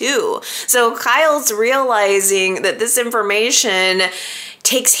himself too. So Kyle's realizing that this information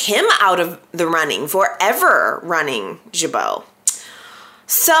takes him out of the running, forever running Jabot.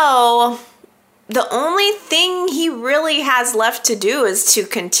 So the only thing he really has left to do is to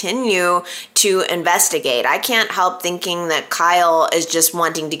continue to investigate. I can't help thinking that Kyle is just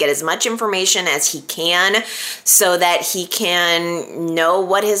wanting to get as much information as he can so that he can know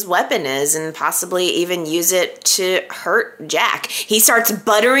what his weapon is and possibly even use it to hurt Jack. He starts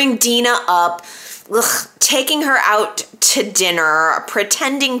buttering Dina up, taking her out to dinner,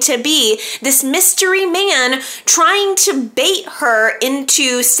 pretending to be this mystery man, trying to bait her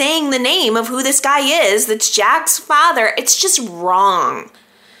into saying the name of who this guy is that's Jack's father. It's just wrong.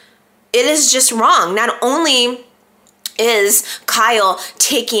 It is just wrong. Not only is Kyle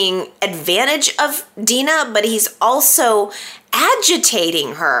taking advantage of Dina, but he's also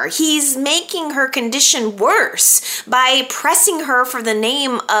agitating her. He's making her condition worse by pressing her for the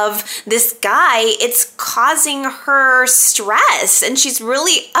name of this guy. It's causing her stress and she's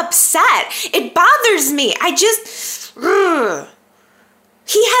really upset. It bothers me.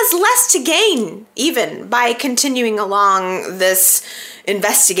 He has less to gain even by continuing along this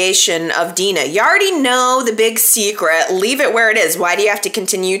investigation of Dina. You already know the big secret. Leave it where it is. Why do you have to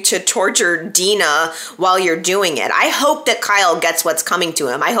continue to torture Dina while you're doing it? I hope that Kyle gets what's coming to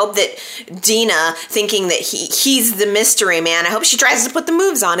him. I hope that Dina, thinking that he's the mystery man, I hope she tries to put the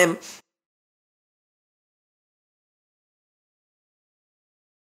moves on him.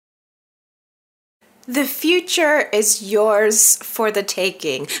 The future is yours for the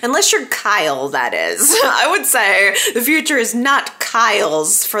taking. Unless you're Kyle, that is. I would say the future is not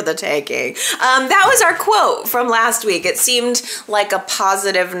Kyle's for the taking. That was our quote from last week. It seemed like a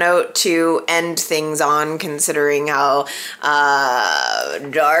positive note to end things on, considering how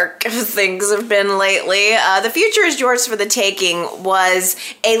dark things have been lately. The future is yours for the taking was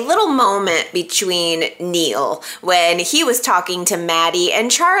a little moment between Neil when he was talking to Maddie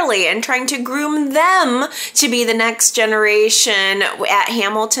and Charlie and trying to groom them to be the next generation at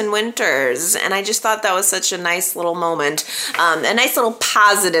Hamilton Winters. And I just thought that was such a nice little moment, a nice little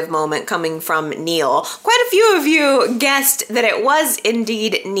positive moment coming from Neil. Quite a few of you guessed that it was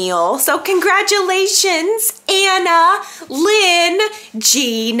indeed Neil. So congratulations, Anna, Lynn,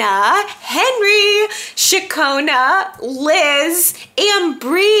 Gina, Henry, Shakona, Liz,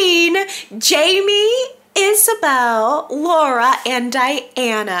 Ambreen, Jamie, Isabel, Laura, and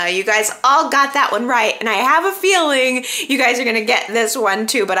Diana. You guys all got that one right, and I have a feeling you guys are gonna get this one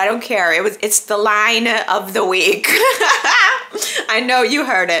too, but I don't care. It's the line of the week. I know you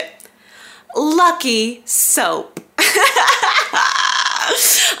heard it. Lucky soap.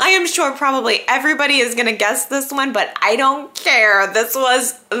 I am sure probably everybody is going to guess this one, but I don't care. This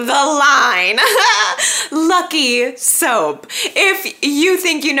was the line. Lucky soap. If you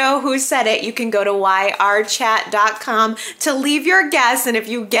think you know who said it, you can go to yrchat.com to leave your guess, and if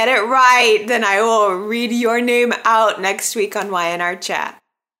you get it right, then I will read your name out next week on YNR Chat.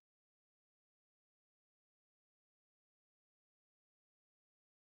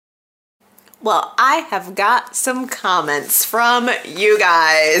 Well, I have got some comments from you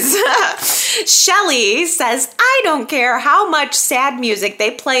guys. Shelly says, I don't care how much sad music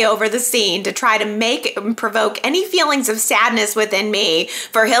they play over the scene to try to make and provoke any feelings of sadness within me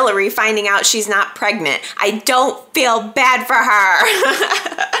for Hilary finding out she's not pregnant. I don't feel bad for her.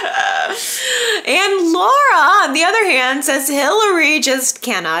 And Laura, on the other hand, says Hilary just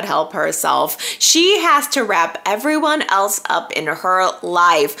cannot help herself. She has to wrap everyone else up in her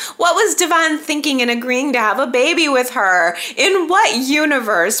life. What was Devon thinking in agreeing to have a baby with her? In what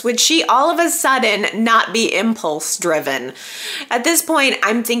universe would she all of a sudden not be impulse driven? At this point,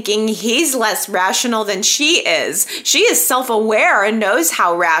 I'm thinking he's less rational than she is. She is self-aware and knows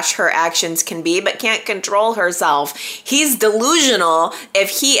how rash her actions can be, but can't control herself. He's delusional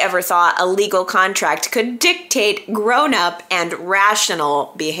if he ever thought a legal contract could dictate grown-up and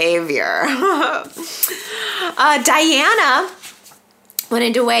rational behavior. Diana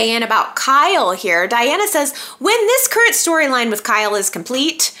wanted to weigh in about Kyle here. Diana says, when this current storyline with Kyle is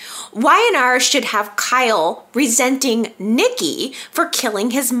complete, YNR should have Kyle resenting Nikki for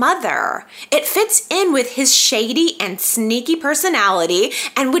killing his mother. It fits in with his shady and sneaky personality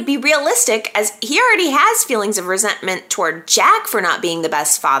and would be realistic as he already has feelings of resentment toward Jack for not being the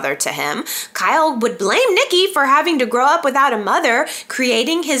best father to him. Kyle would blame Nikki for having to grow up without a mother,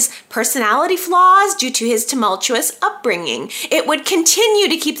 creating his personality flaws due to his tumultuous upbringing. It would continue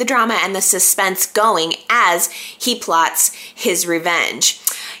to keep the drama and the suspense going as he plots his revenge.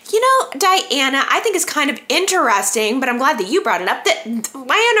 You know, Diana, I think it's kind of interesting, but I'm glad that you brought it up, that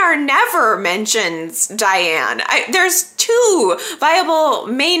YNR never mentions Diane. There's two viable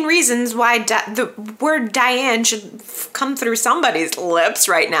main reasons why the word Diane should come through somebody's lips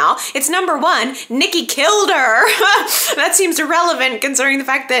right now. It's number one, Nikki killed her. That seems irrelevant considering the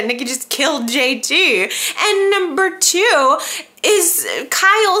fact that Nikki just killed JT. And number two is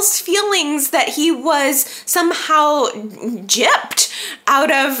Kyle's feelings that he was somehow gypped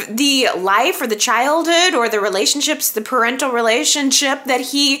out of the life or the childhood or the relationships, the parental relationship that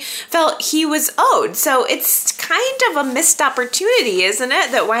he felt he was owed. So it's kind of a missed opportunity, isn't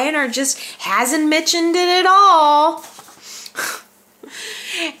it? That YNR just hasn't mentioned it at all.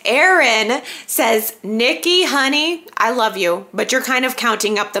 Aaron says, Nikki, honey, I love you, but you're kind of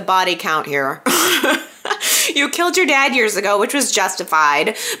counting up the body count here. You killed your dad years ago, which was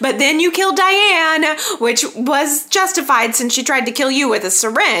justified, but then you killed Diane, which was justified since she tried to kill you with a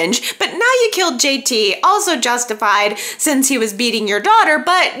syringe, but now you killed JT, also justified since he was beating your daughter,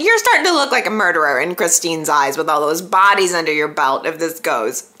 but you're starting to look like a murderer in Christine's eyes with all those bodies under your belt if this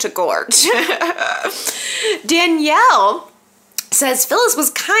goes to court. Danielle says Phyllis was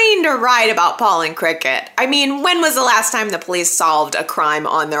kind of right about Paul and Cricket. I mean, when was the last time the police solved a crime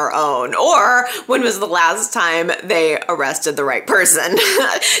on their own? Or when was the last time they arrested the right person?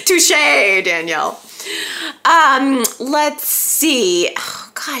 Touché, Danielle. Let's see.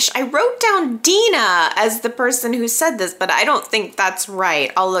 Oh, gosh, I wrote down Dina as the person who said this, but I don't think that's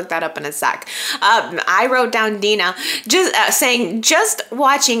right. I'll look that up in a sec. I wrote down Dina just saying, just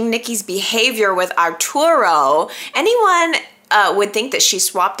watching Nikki's behavior with Arturo, anyone would think that she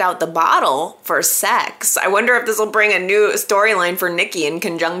swapped out the bottle for sex. I wonder if this will bring a new storyline for Nikki in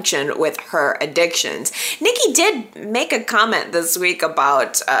conjunction with her addictions. Nikki did make a comment this week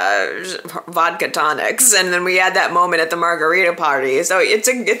about vodka tonics, and then we had that moment at the margarita party. So it's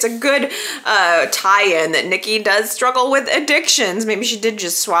a good tie-in that Nikki does struggle with addictions. Maybe she did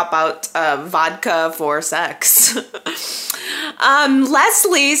just swap out vodka for sex.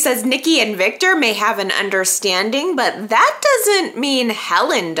 Leslie says Nikki and Victor may have an understanding, but that doesn't mean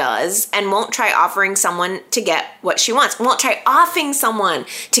Helen does and won't try offering someone to get what she wants. Won't try offing someone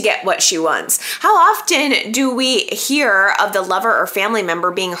to get what she wants. How often do we hear of the lover or family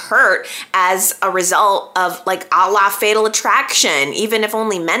member being hurt as a result of like a la Fatal Attraction, even if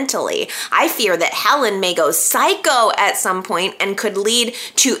only mentally? I fear that Helen may go psycho at some point and could lead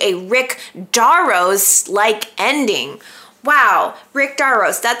to a Rick Darrows-like ending. Wow, Rick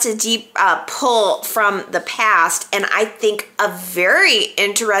Darrows, that's a deep pull from the past, and I think a very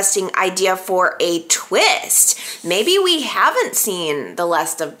interesting idea for a twist. Maybe we haven't seen the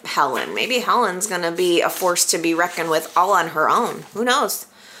last of Helen. Maybe Helen's going to be a force to be reckoned with all on her own. Who knows?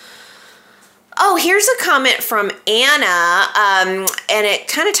 Oh, here's a comment from Anna, and it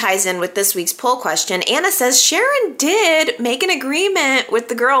kind of ties in with this week's poll question. Anna says, Sharon did make an agreement with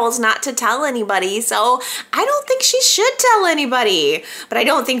the girls not to tell anybody, so I don't think she should tell anybody. But I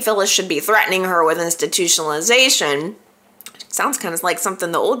don't think Phyllis should be threatening her with institutionalization. Sounds kind of like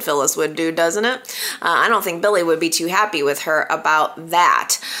something the old Phyllis would do, doesn't it? I don't think Billy would be too happy with her about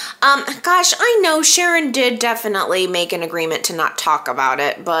that. Gosh, I know Sharon did definitely make an agreement to not talk about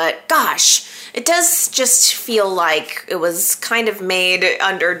it, but gosh, it does just feel like it was kind of made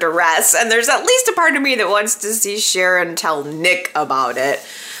under duress, and there's at least a part of me that wants to see Sharon tell Nick about it.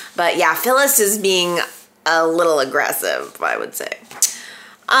 But yeah, Phyllis is being a little aggressive, I would say.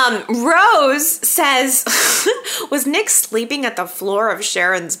 Rose says, was Nick sleeping at the floor of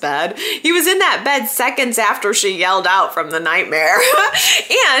Sharon's bed? He was in that bed seconds after she yelled out from the nightmare.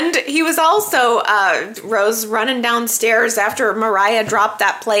 And he was also, Rose, running downstairs after Mariah dropped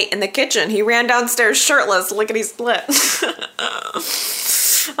that plate in the kitchen. He ran downstairs shirtless, lickety-split.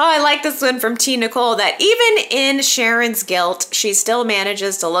 Oh, I like this one from T. Nicole, that even in Sharon's guilt, she still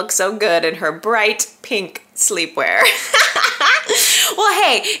manages to look so good in her bright pink sleepwear. Well,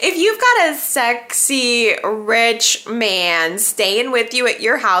 hey, if you've got a sexy, rich man staying with you at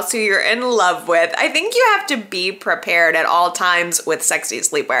your house who you're in love with, I think you have to be prepared at all times with sexy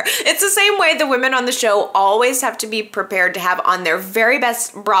sleepwear. It's the same way the women on the show always have to be prepared to have on their very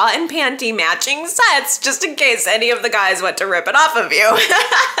best bra and panty matching sets, just in case any of the guys want to rip it off of you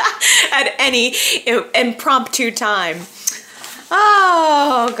at any impromptu time.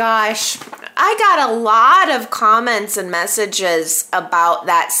 Oh, gosh. I got a lot of comments and messages about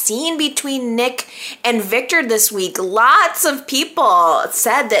that scene between Nick and Victor this week. Lots of people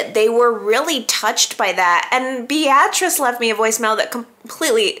said that they were really touched by that. And Beatrice left me a voicemail that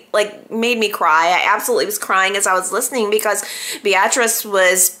completely made me cry. I absolutely was crying as I was listening because Beatrice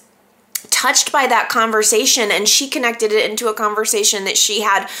was touched by that conversation, and she connected it into a conversation that she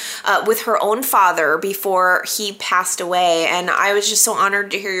had with her own father before he passed away. And I was just so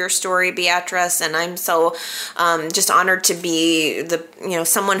honored to hear your story, Beatrice, and I'm so just honored to be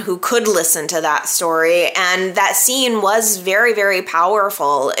someone who could listen to that story. And that scene was very, very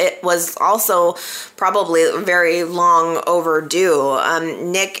powerful. It was also probably very long overdue.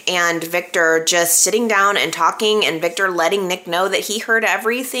 Nick and Victor just sitting down and talking, and Victor letting Nick know that he heard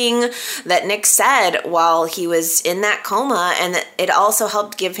everything that Nick said while he was in that coma, and that it also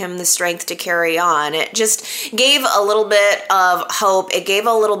helped give him the strength to carry on. It just gave a little bit of hope. It gave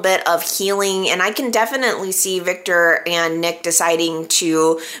a little bit of healing, and I can definitely see Victor and Nick deciding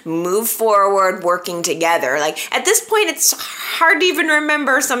to move forward, working together. At this point, it's hard to even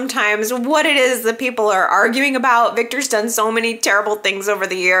remember sometimes what it is that people are arguing about. Victor's done so many terrible things over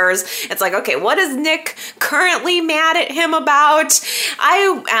the years. It's like, okay, what is Nick currently mad at him about?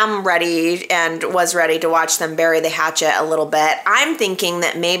 I am ready and was ready to watch them bury the hatchet a little bit. I'm thinking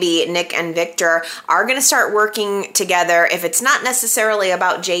that maybe Nick and Victor are going to start working together. If it's not necessarily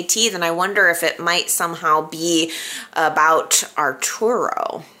about JT, then I wonder if it might somehow be about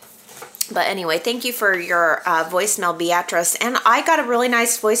Arturo. But anyway, thank you for your voicemail, Beatrice. And I got a really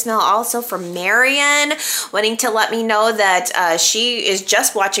nice voicemail also from Marion, wanting to let me know that she is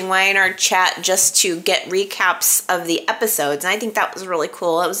just watching Y&R Chat just to get recaps of the episodes. And I think that was really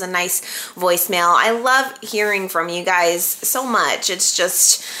cool. It was a nice voicemail. I love hearing from you guys so much. It's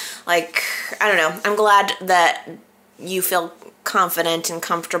just I don't know. I'm glad that you feel confident and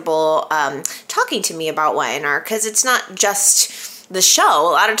comfortable talking to me about Y&R, because it's not just the show.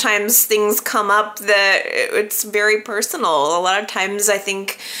 A lot of times things come up that it's very personal. A lot of times I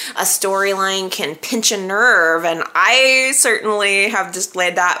think a storyline can pinch a nerve, and I certainly have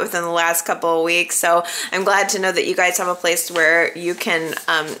displayed that within the last couple of weeks. So I'm glad to know that you guys have a place where you can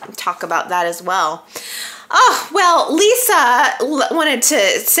talk about that as well. Oh, well, Lisa wanted to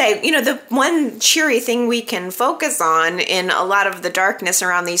say, the one cheery thing we can focus on in a lot of the darkness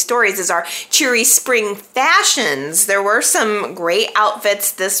around these stories is our cheery spring fashions. There were some great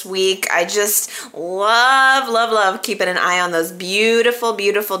outfits this week. I just love keeping an eye on those beautiful,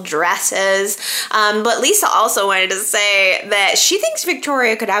 beautiful dresses. But Lisa also wanted to say that she thinks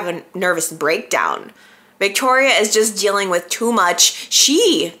Victoria could have a nervous breakdown. Victoria is just dealing with too much.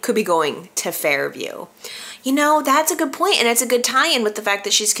 She could be going to Fairview. That's a good point, and it's a good tie-in with the fact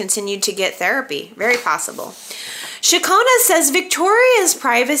that she's continued to get therapy. Very possible. Shakona says Victoria's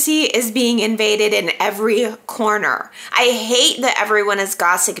privacy is being invaded in every corner. I hate that everyone is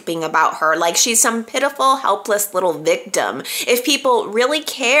gossiping about her like she's some pitiful, helpless little victim. If people really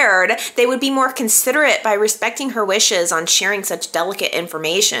cared, they would be more considerate by respecting her wishes on sharing such delicate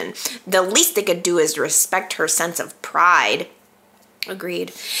information. The least they could do is respect her sense of pride.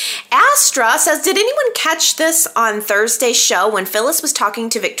 Agreed. Astra says, did anyone catch this on Thursday's show when Phyllis was talking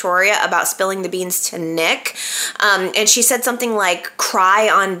to Victoria about spilling the beans to Nick? And she said something like, cry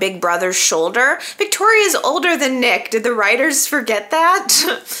on Big Brother's shoulder. Victoria's older than Nick. Did the writers forget that?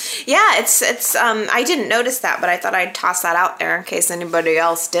 Yeah, it's I didn't notice that, but I thought I'd toss that out there in case anybody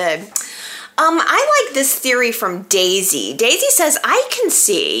else did. I like this theory from Daisy. Daisy says, I can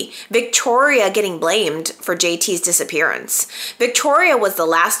see Victoria getting blamed for JT's disappearance. Victoria was the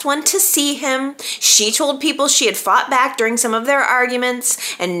last one to see him. She told people she had fought back during some of their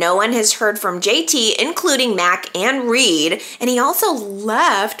arguments, and no one has heard from JT, including Mac and Reed, and he also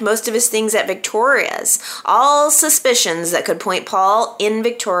left most of his things at Victoria's. All suspicions that could point Paul in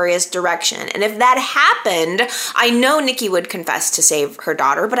Victoria's direction. And if that happened, I know Nikki would confess to save her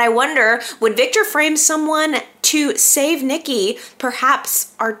daughter, but I wonder, would Victor frame someone to save Nikki,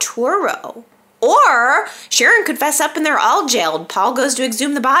 perhaps Arturo? Or Sharon could fess up and they're all jailed. Paul goes to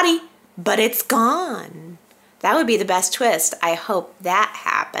exhume the body, but it's gone. That would be the best twist. I hope that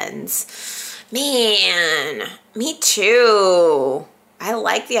happens. Man, me too. I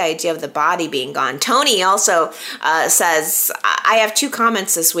like the idea of the body being gone. Tony also says, I have 2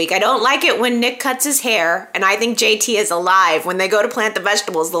 comments this week. I don't like it when Nick cuts his hair, and I think JT is alive. When they go to plant the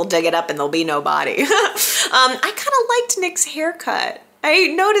vegetables, they'll dig it up and there'll be no body. I kind of liked Nick's haircut. I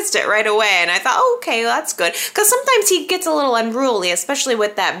noticed it right away, and I thought, oh, okay, well, that's good. Because sometimes he gets a little unruly, especially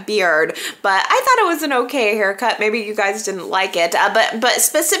with that beard. But I thought it was an okay haircut. Maybe you guys didn't like it. But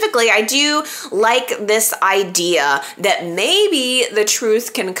specifically, I do like this idea that maybe the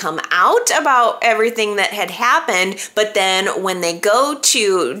truth can come out about everything that had happened, but then when they go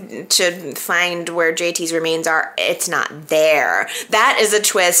to find where JT's remains are, it's not there. That is a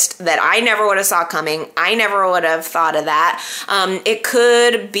twist that I never would have saw coming. I never would have thought of that. It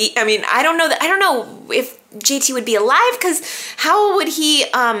could be, I don't know if JT would be alive, because how would he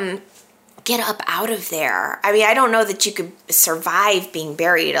get up out of there? I don't know that you could survive being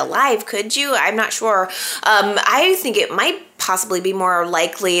buried alive, could you? I'm not sure. I think it might possibly be more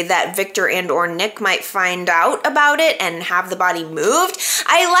likely that Victor and or Nick might find out about it and have the body moved.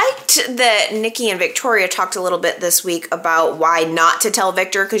 I liked that Nikki and Victoria talked a little bit this week about why not to tell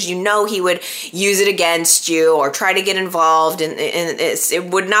Victor, because he would use it against you or try to get involved, and it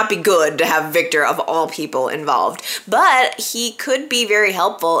would not be good to have Victor, of all people, involved. But he could be very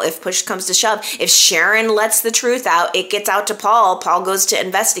helpful if push comes to shove. If Sharon lets the truth out, it gets out to Paul. Paul goes to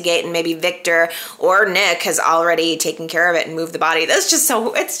investigate, and maybe Victor or Nick has already taken care of it and moved the body. That's just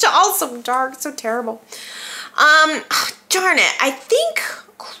it's all so dark, so terrible. Darn it.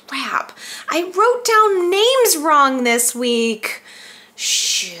 Crap. I wrote down names wrong this week.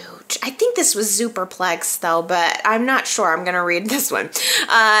 Shoot. I think this was Superplex, though, but I'm not sure. I'm going to read this one.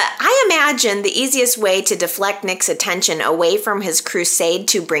 I imagine the easiest way to deflect Nick's attention away from his crusade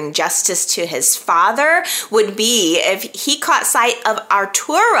to bring justice to his father would be if he caught sight of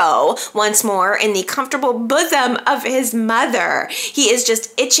Arturo once more in the comfortable bosom of his mother. He is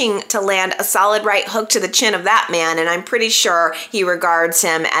just itching to land a solid right hook to the chin of that man, and I'm pretty sure he regards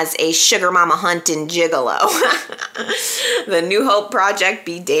him as a sugar mama hunting gigolo. The New Hope Project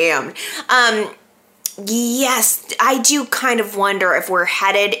be damned. Yes, I do kind of wonder if we're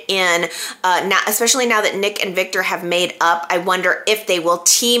headed in, now, especially now that Nick and Victor have made up, I wonder if they will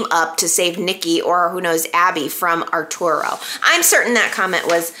team up to save Nikki or, who knows, Abby from Arturo. I'm certain that comment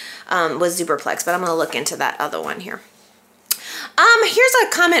was Superplex, but I'm going to look into that other one here. Here's here's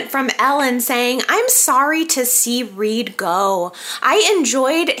a comment from Ellen saying, I'm sorry to see Reed go. I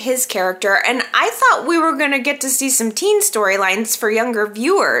enjoyed his character, and I thought we were going to get to see some teen storylines for younger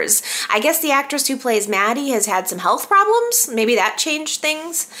viewers. I guess the actress who plays Maddie has had some health problems. Maybe that changed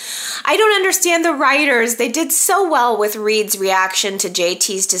things. I don't understand the writers. They did so well with Reed's reaction to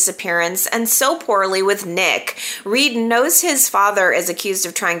JT's disappearance and so poorly with Nick. Reed knows his father is accused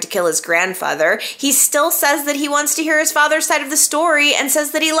of trying to kill his grandfather. He still says that he wants to hear his father's side of the story and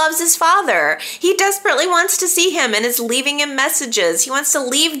says that he loves his father. He desperately wants to see him and is leaving him messages. He wants to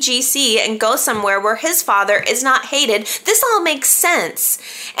leave GC and go somewhere where his father is not hated. This all makes sense.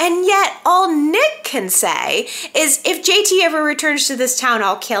 And yet all Nick can say is, if JT ever returns to this town,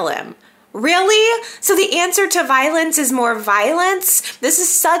 I'll kill him. Really? So the answer to violence is more violence? This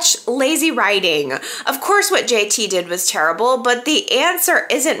is such lazy writing. Of course what JT did was terrible, but the answer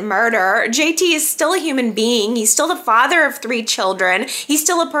isn't murder. JT is still a human being. He's still the father of 3 children. He's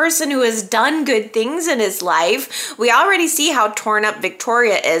still a person who has done good things in his life. We already see how torn up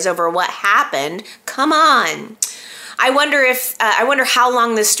Victoria is over what happened. Come on. I wonder how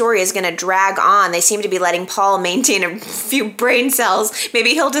long this story is going to drag on. They seem to be letting Paul maintain a few brain cells.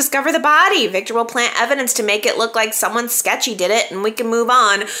 Maybe he'll discover the body. Victor will plant evidence to make it look like someone sketchy did it, and we can move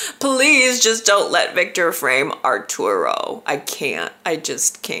on. Please just don't let Victor frame Arturo. I can't. I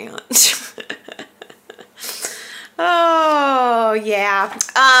just can't. Oh, yeah.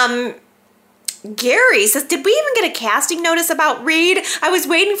 Gary says, did we even get a casting notice about Reed? I was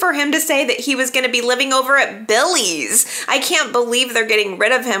waiting for him to say that he was going to be living over at Billy's. I can't believe they're getting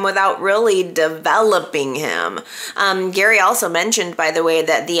rid of him without really developing him. Gary also mentioned, by the way,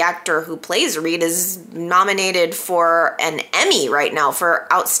 that the actor who plays Reed is nominated for an Emmy right now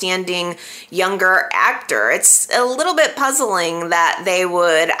for Outstanding Younger Actor. It's a little bit puzzling that they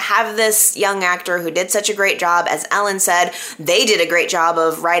would have this young actor who did such a great job. As Ellen said, they did a great job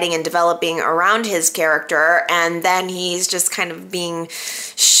of writing and developing around his character, and then he's just kind of being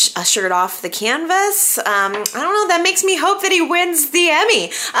ushered off the canvas. I don't know, that makes me hope that he wins the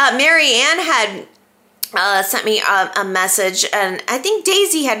Emmy. Mary Ann had sent me a message, and I think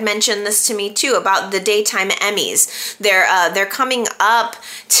Daisy had mentioned this to me too about the daytime Emmys. They're coming up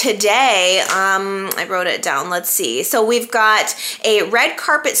today. I wrote it down. Let's see. So we've got a red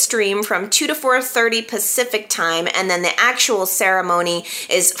carpet stream from 2 to 4:30 Pacific time, and then the actual ceremony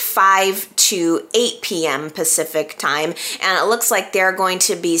is 5 to 8 p.m. Pacific time. And it looks like they're going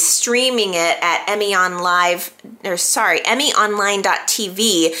to be streaming it at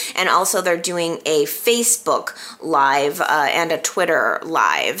EmmyOnline.tv, and also they're doing a Facebook Live and a Twitter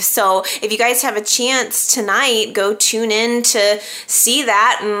Live. So if you guys have a chance tonight, go tune in to see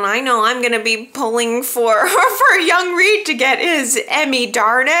that. And I know I'm going to be pulling for young Reed to get his Emmy,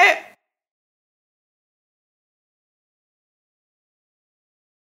 darn it.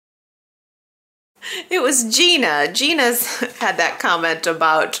 It was Gina. Gina's had that comment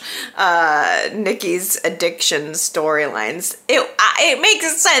about Nikki's addiction storylines. It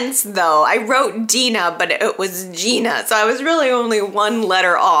makes sense, though. I wrote Dina, but it was Gina, so I was really only one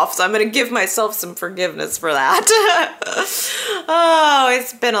letter off, so I'm going to give myself some forgiveness for that. Oh,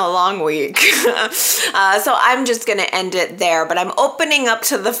 it's been a long week. So I'm just going to end it there, but I'm opening up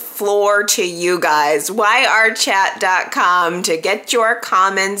to the floor to you guys. yrchat.com to get your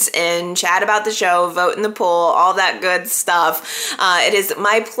comments in, chat about the show, vote in the poll, all that good stuff. It is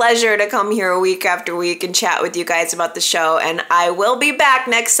my pleasure to come here week after week and chat with you guys about the show, and I will be back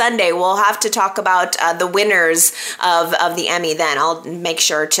next Sunday. We'll have to talk about the winners of the Emmy then. I'll make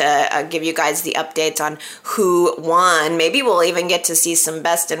sure to give you guys the updates on who won. Maybe we'll even get to see some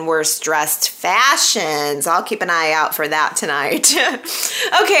best and worst dressed fashions. I'll keep an eye out for that tonight.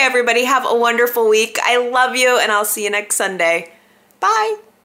 Okay, everybody, have a wonderful week. I love you, and I'll see you next Sunday. Bye.